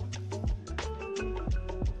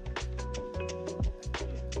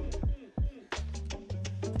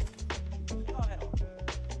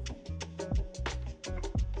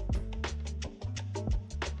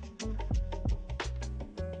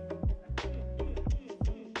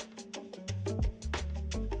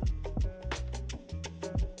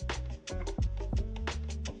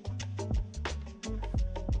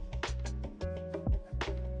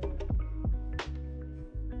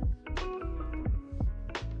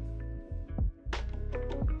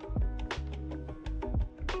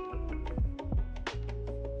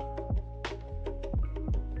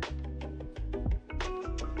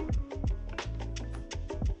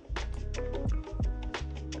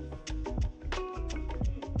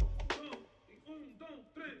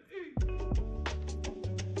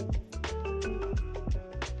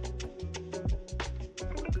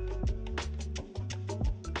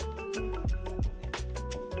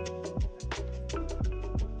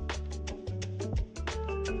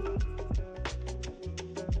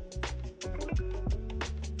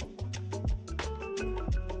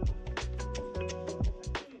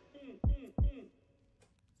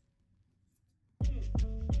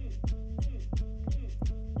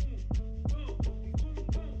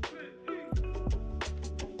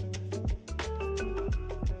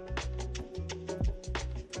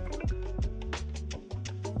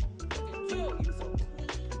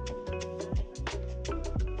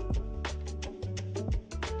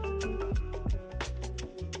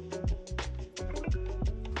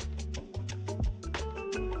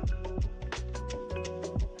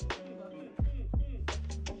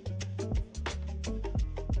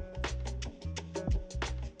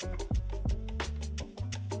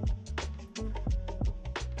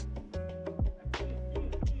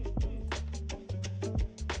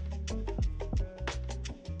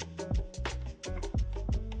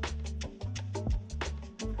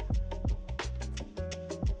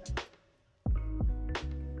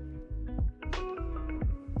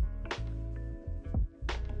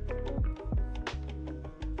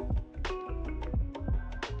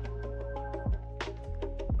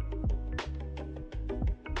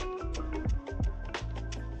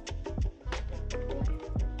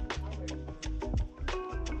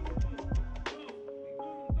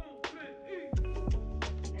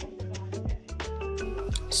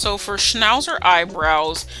 So for Schnuazer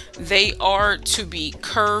eyebrows, they are to be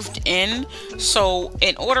curved in. So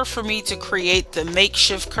in order for me to create the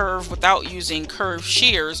makeshift curve without using curved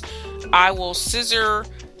shears, I will scissor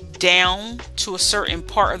down to a certain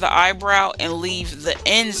part of the eyebrow and leave the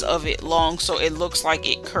ends of it long so it looks like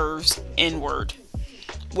it curves inward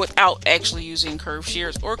without actually using curved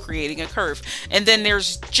shears or creating a curve. And then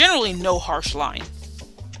there's generally no harsh line.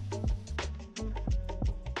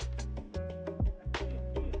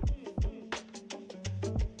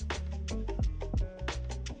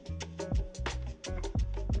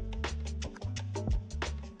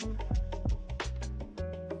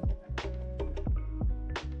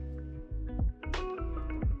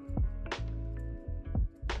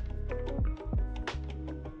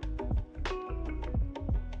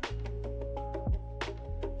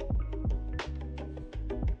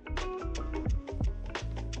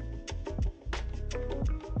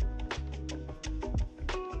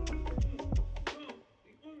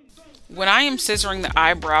 When I am scissoring the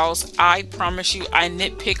eyebrows, I promise you I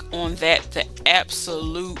nitpick on that the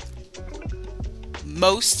absolute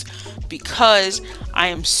most, because I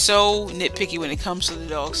am so nitpicky when it comes to the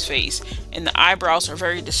dog's face, and the eyebrows are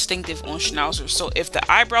very distinctive on Schnauzers. So if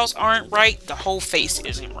the eyebrows aren't right, the whole face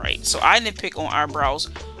isn't right. So I nitpick on eyebrows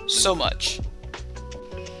so much.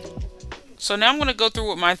 So now I'm going to go through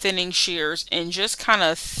with my thinning shears and just kind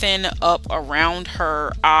of thin up around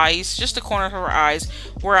her eyes, just the corner of her eyes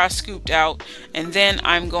where I scooped out. And then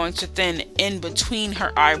I'm going to thin in between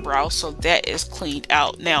her eyebrows so that is cleaned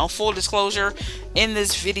out. Now, full disclosure, in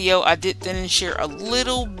this video, I did thin and shear a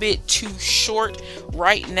little bit too short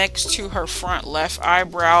right next to her front left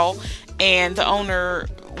eyebrow. And the owner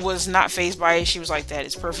was not fazed by it. She was like, that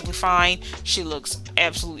is perfectly fine. She looks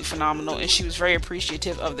absolutely phenomenal. And she was very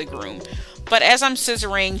appreciative of the groom. But as I'm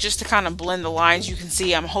scissoring, just to kind of blend the lines, you can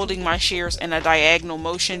see I'm holding my shears in a diagonal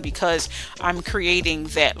motion because I'm creating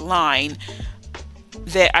that line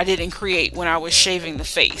that I didn't create when I was shaving the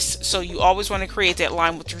face. So you always want to create that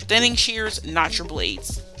line with your thinning shears, not your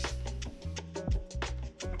blades.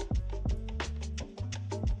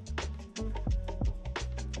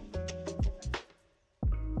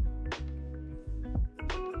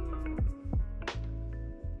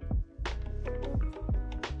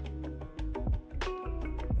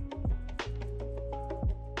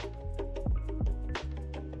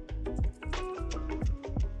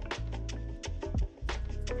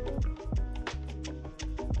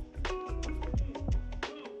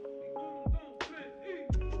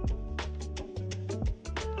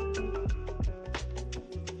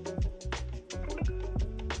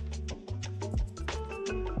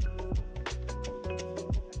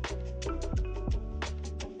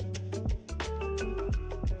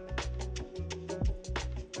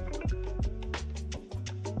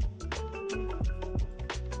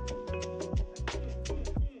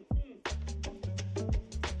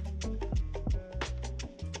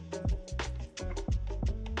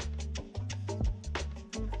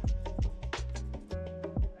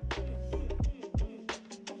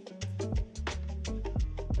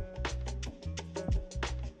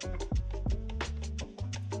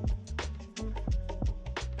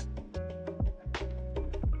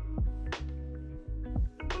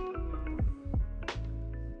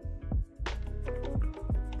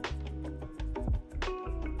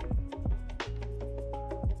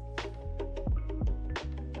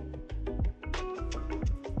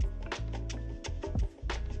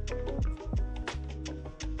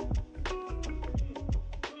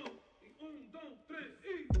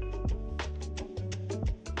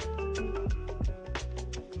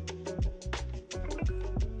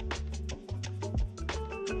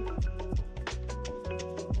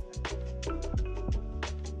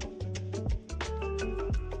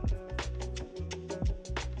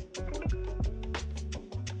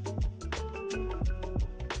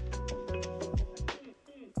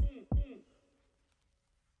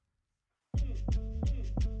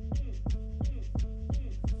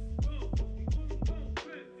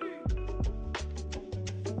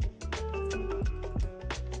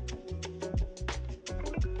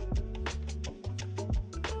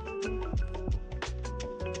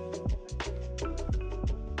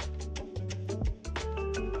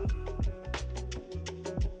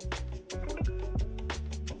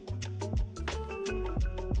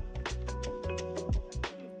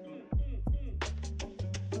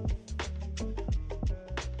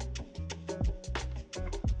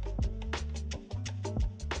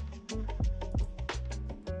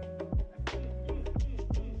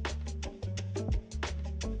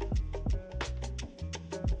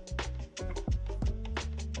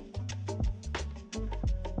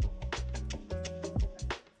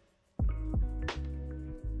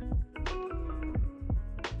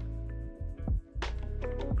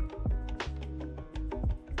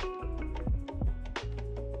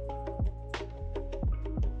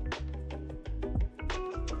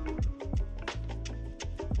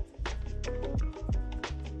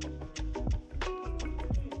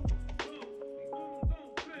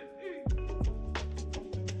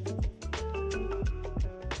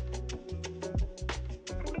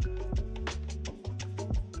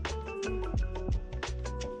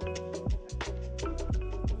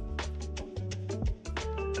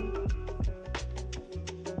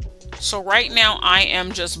 So right now I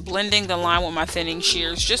am just blending the line with my thinning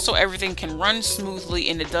shears just so everything can run smoothly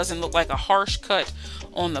and it doesn't look like a harsh cut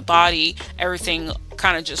on the body. Everything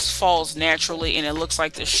kind of just falls naturally and it looks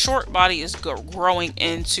like the short body is growing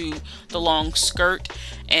into the long skirt.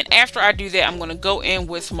 And after I do that, I'm going to go in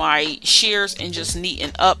with my shears and just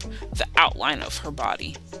neaten up the outline of her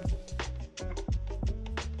body.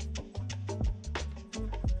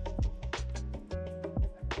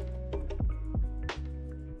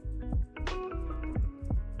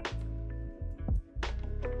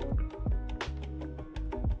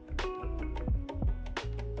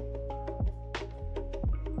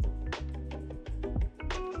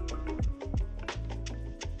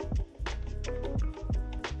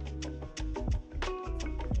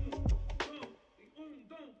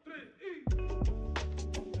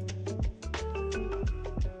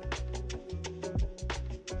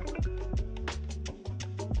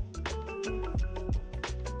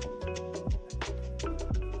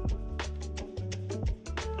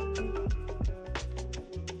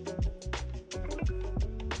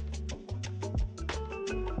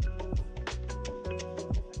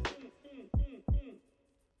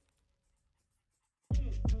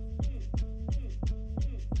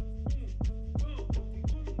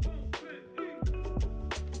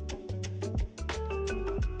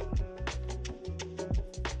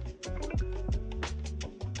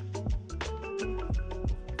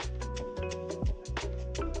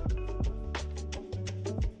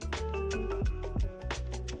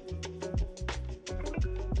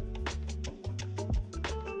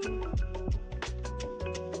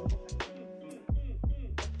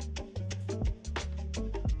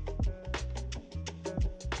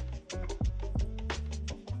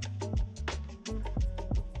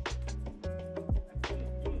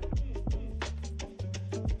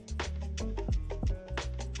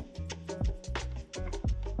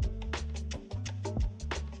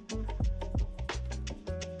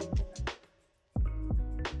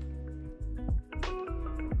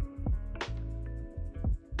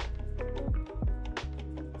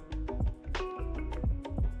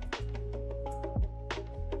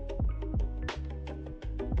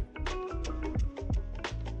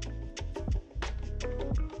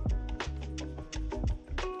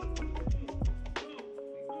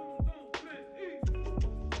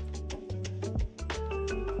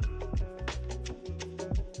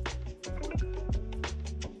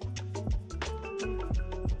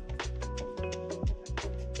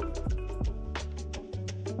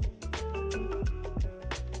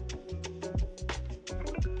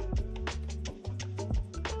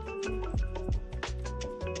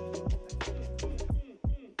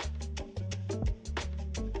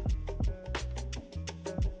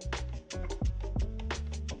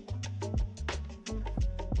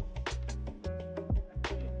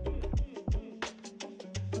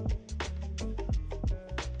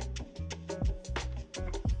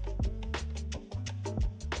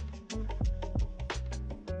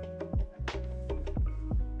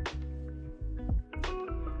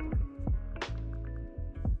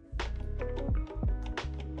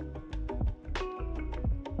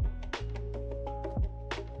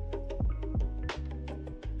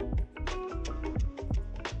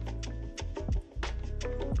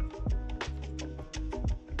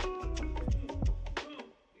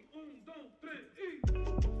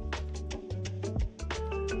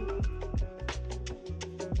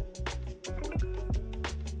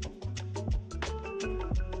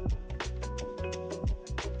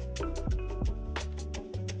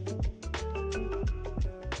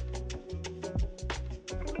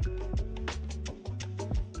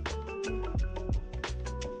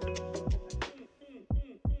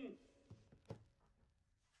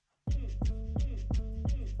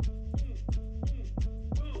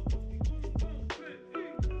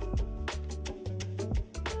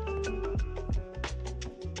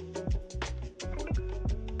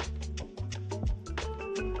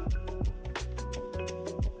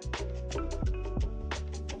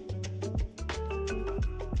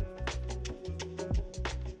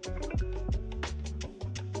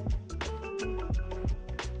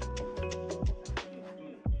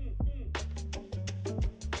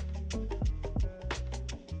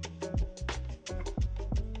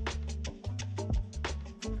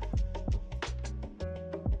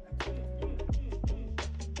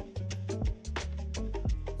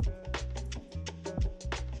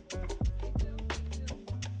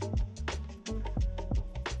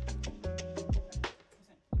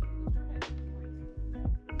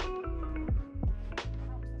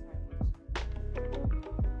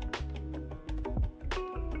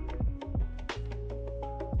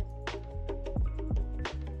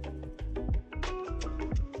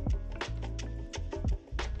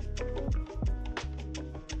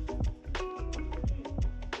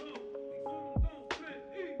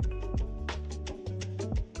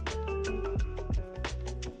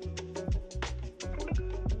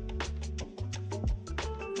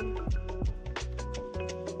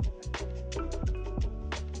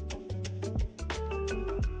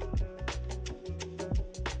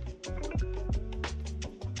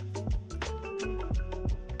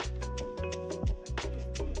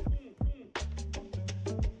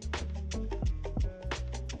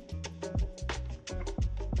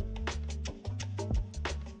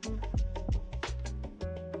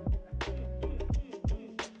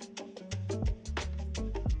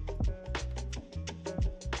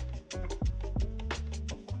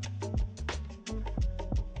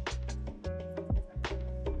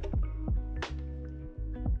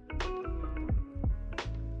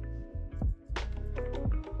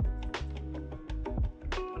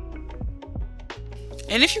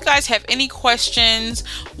 And if you guys have any questions,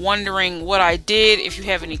 wondering what I did, if you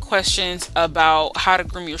have any questions about how to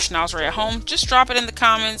groom your Schnauzer at home, just drop it in the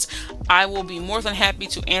comments. I will be more than happy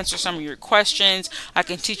to answer some of your questions. I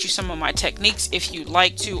can teach you some of my techniques if you'd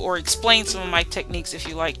like to, or explain some of my techniques if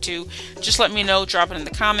you like to. Just let me know, drop it in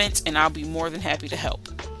the comments, and I'll be more than happy to help.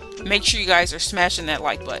 Make sure you guys are smashing that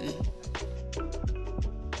like button.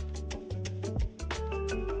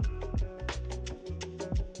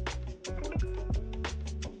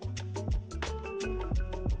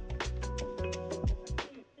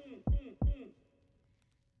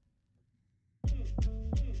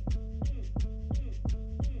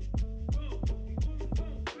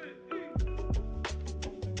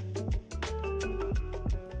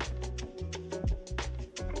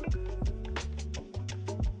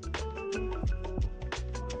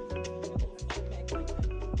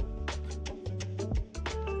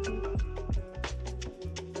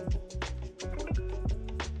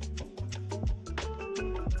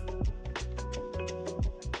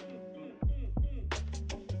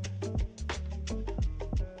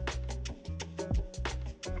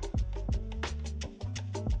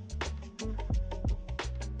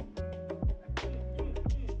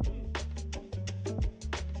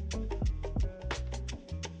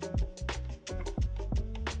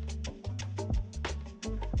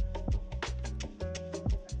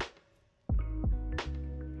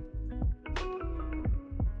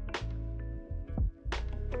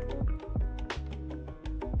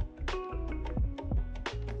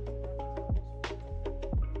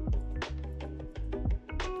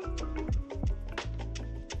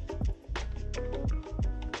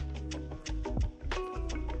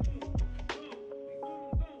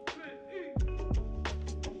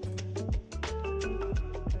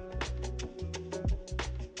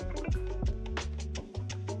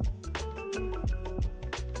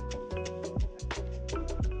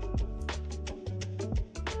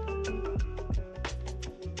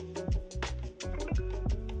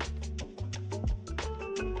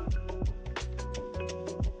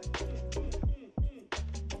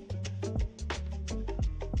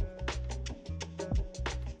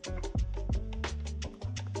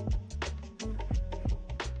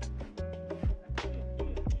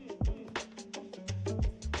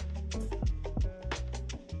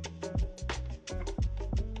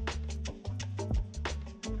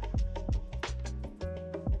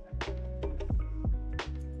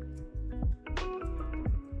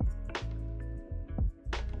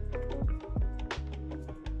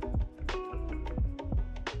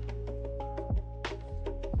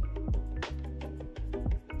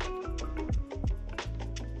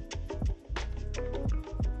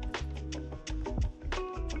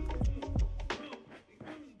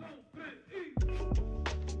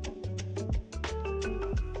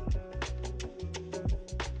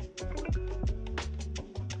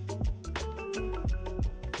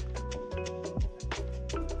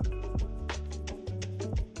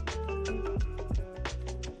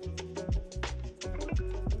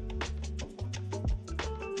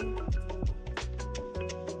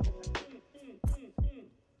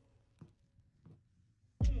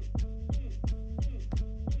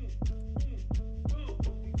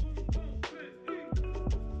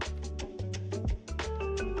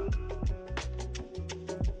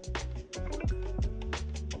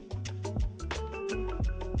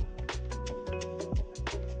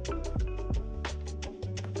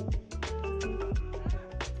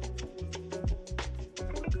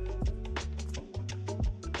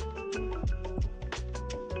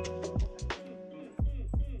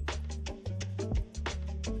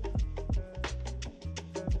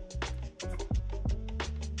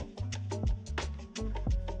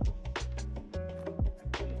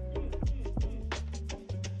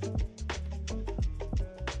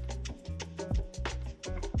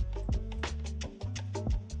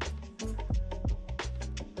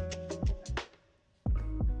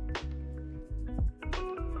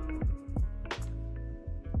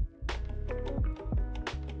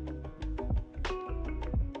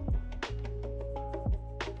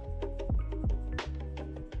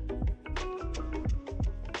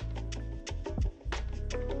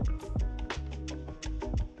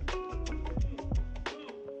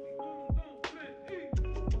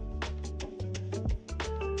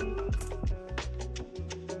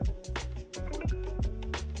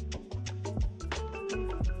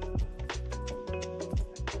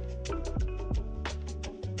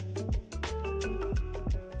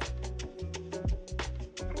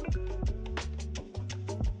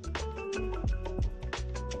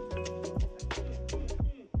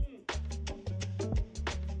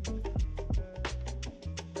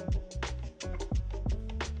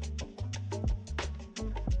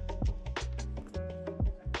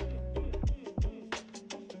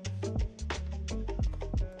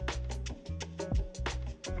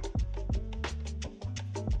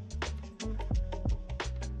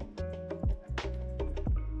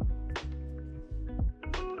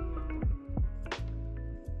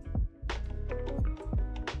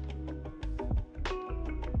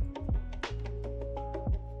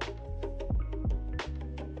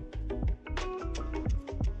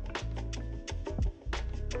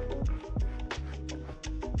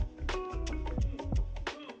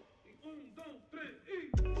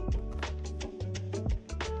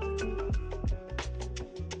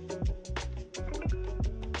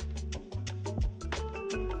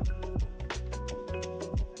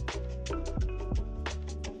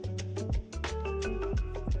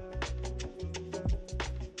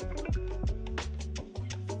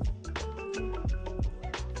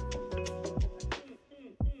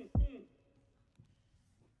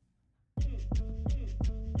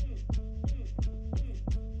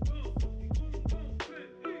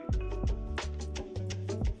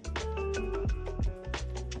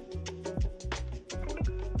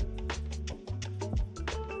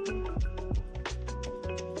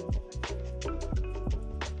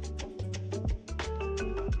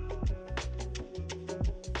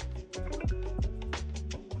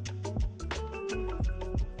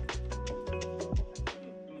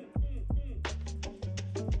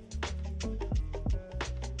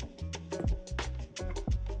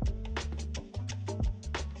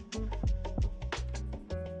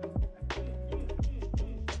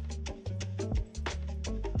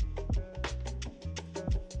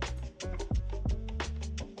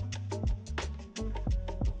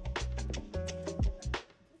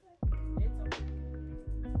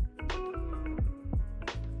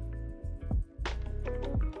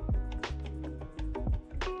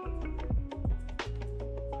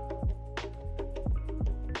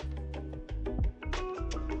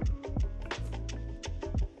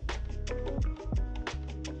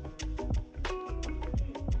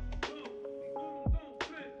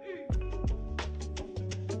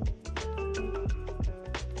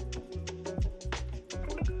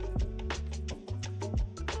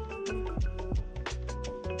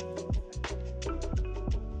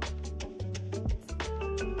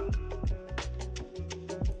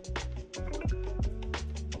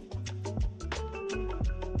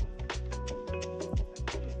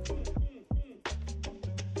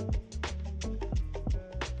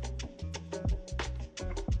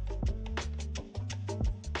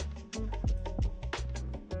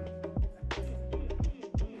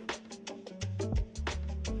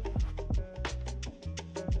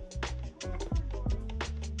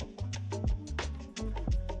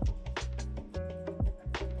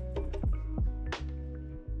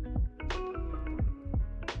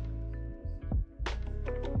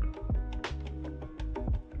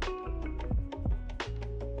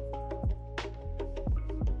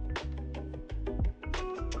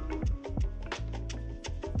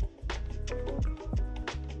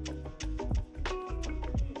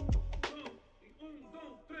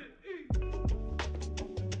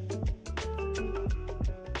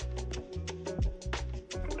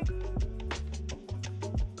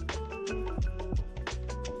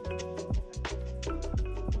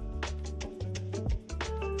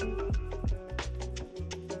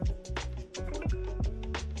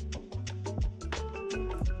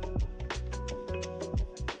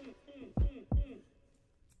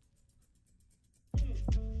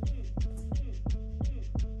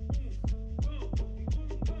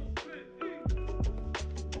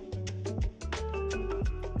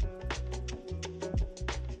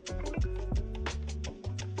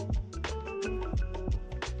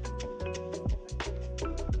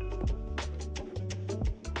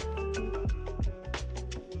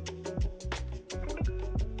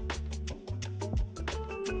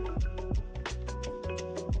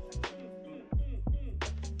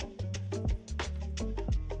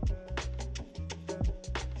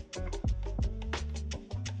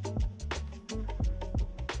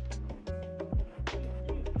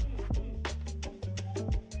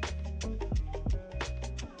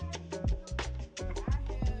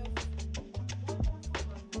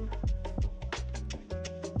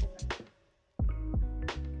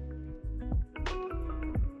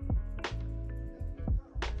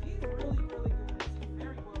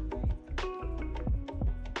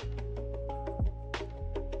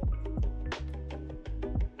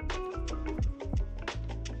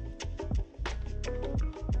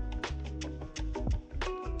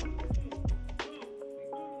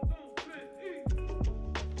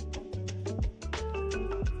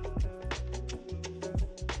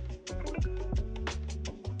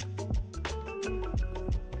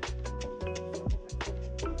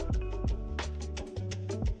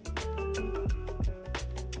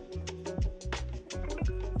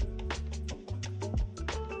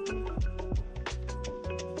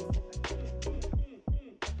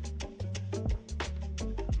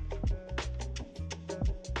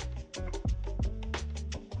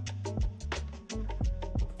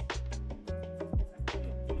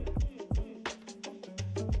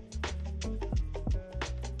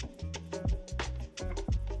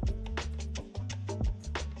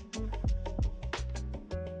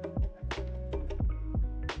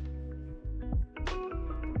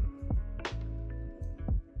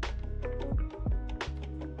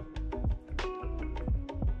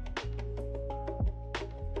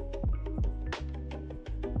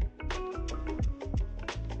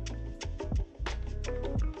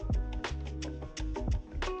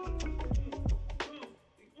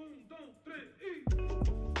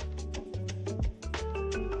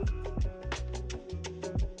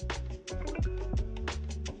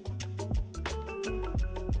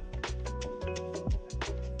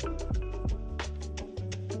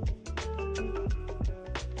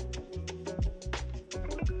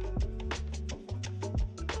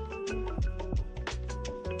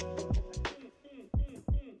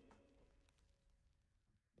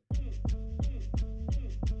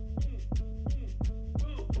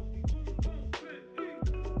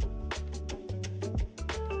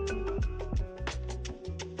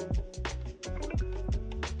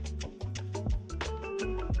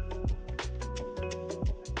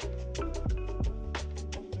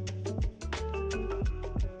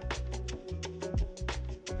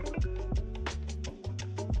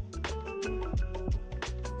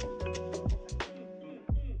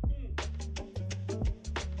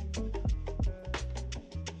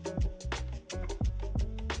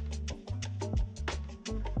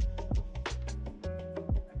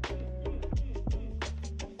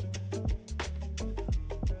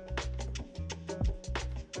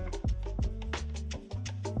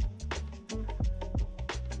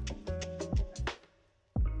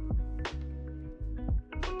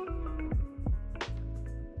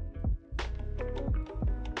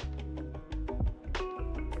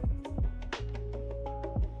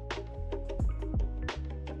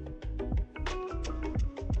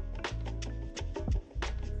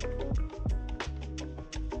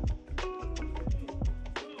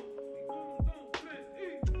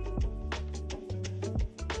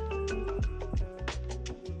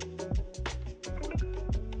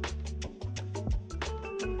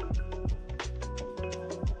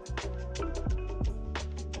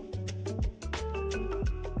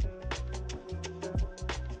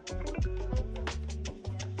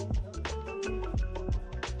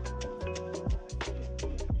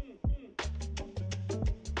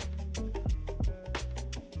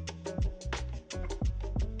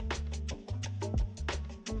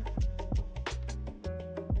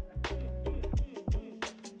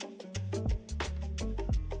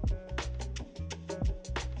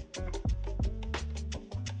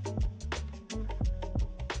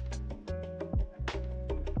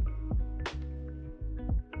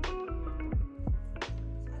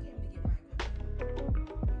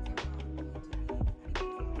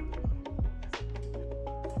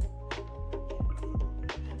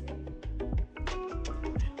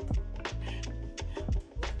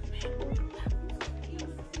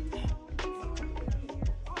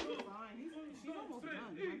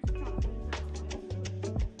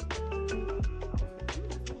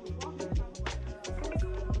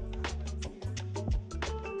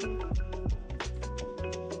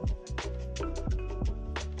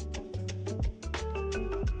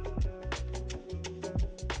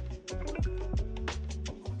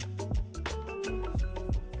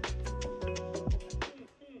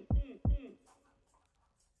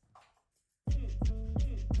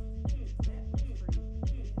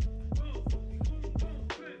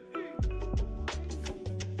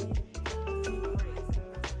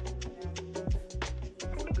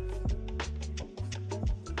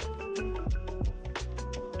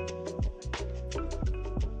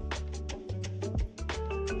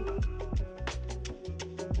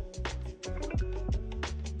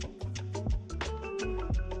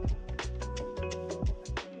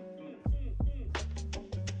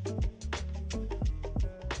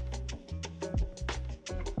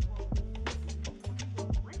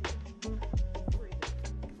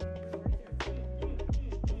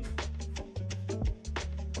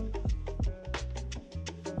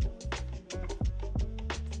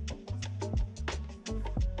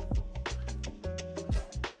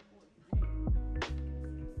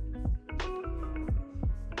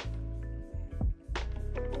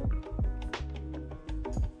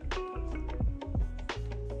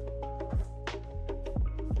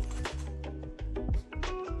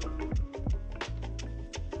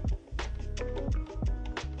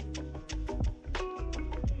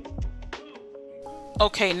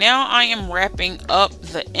 Okay, now I am wrapping up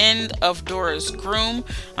the end of Dora's groom.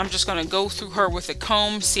 I'm just going to go through her with a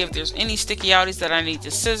comb, see if there's any sticky outies that I need to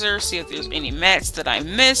scissor, see if there's any mats that I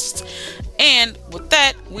missed. And with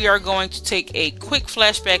that, we are going to take a quick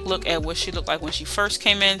flashback look at what she looked like when she first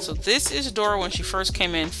came in. So this is Dora when she first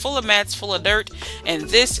came in, full of mats, full of dirt, and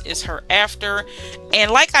this is her after. And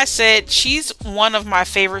like I said, she's one of my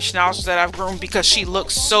favorite Schnauzers that I've groomed because she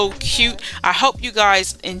looks so cute. I hope you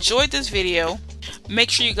guys enjoyed this video. Make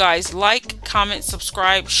sure you guys like, comment,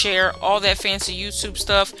 subscribe, share, all that fancy YouTube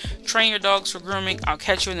stuff. Train your dogs for grooming. I'll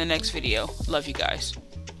catch you in the next video. Love you guys.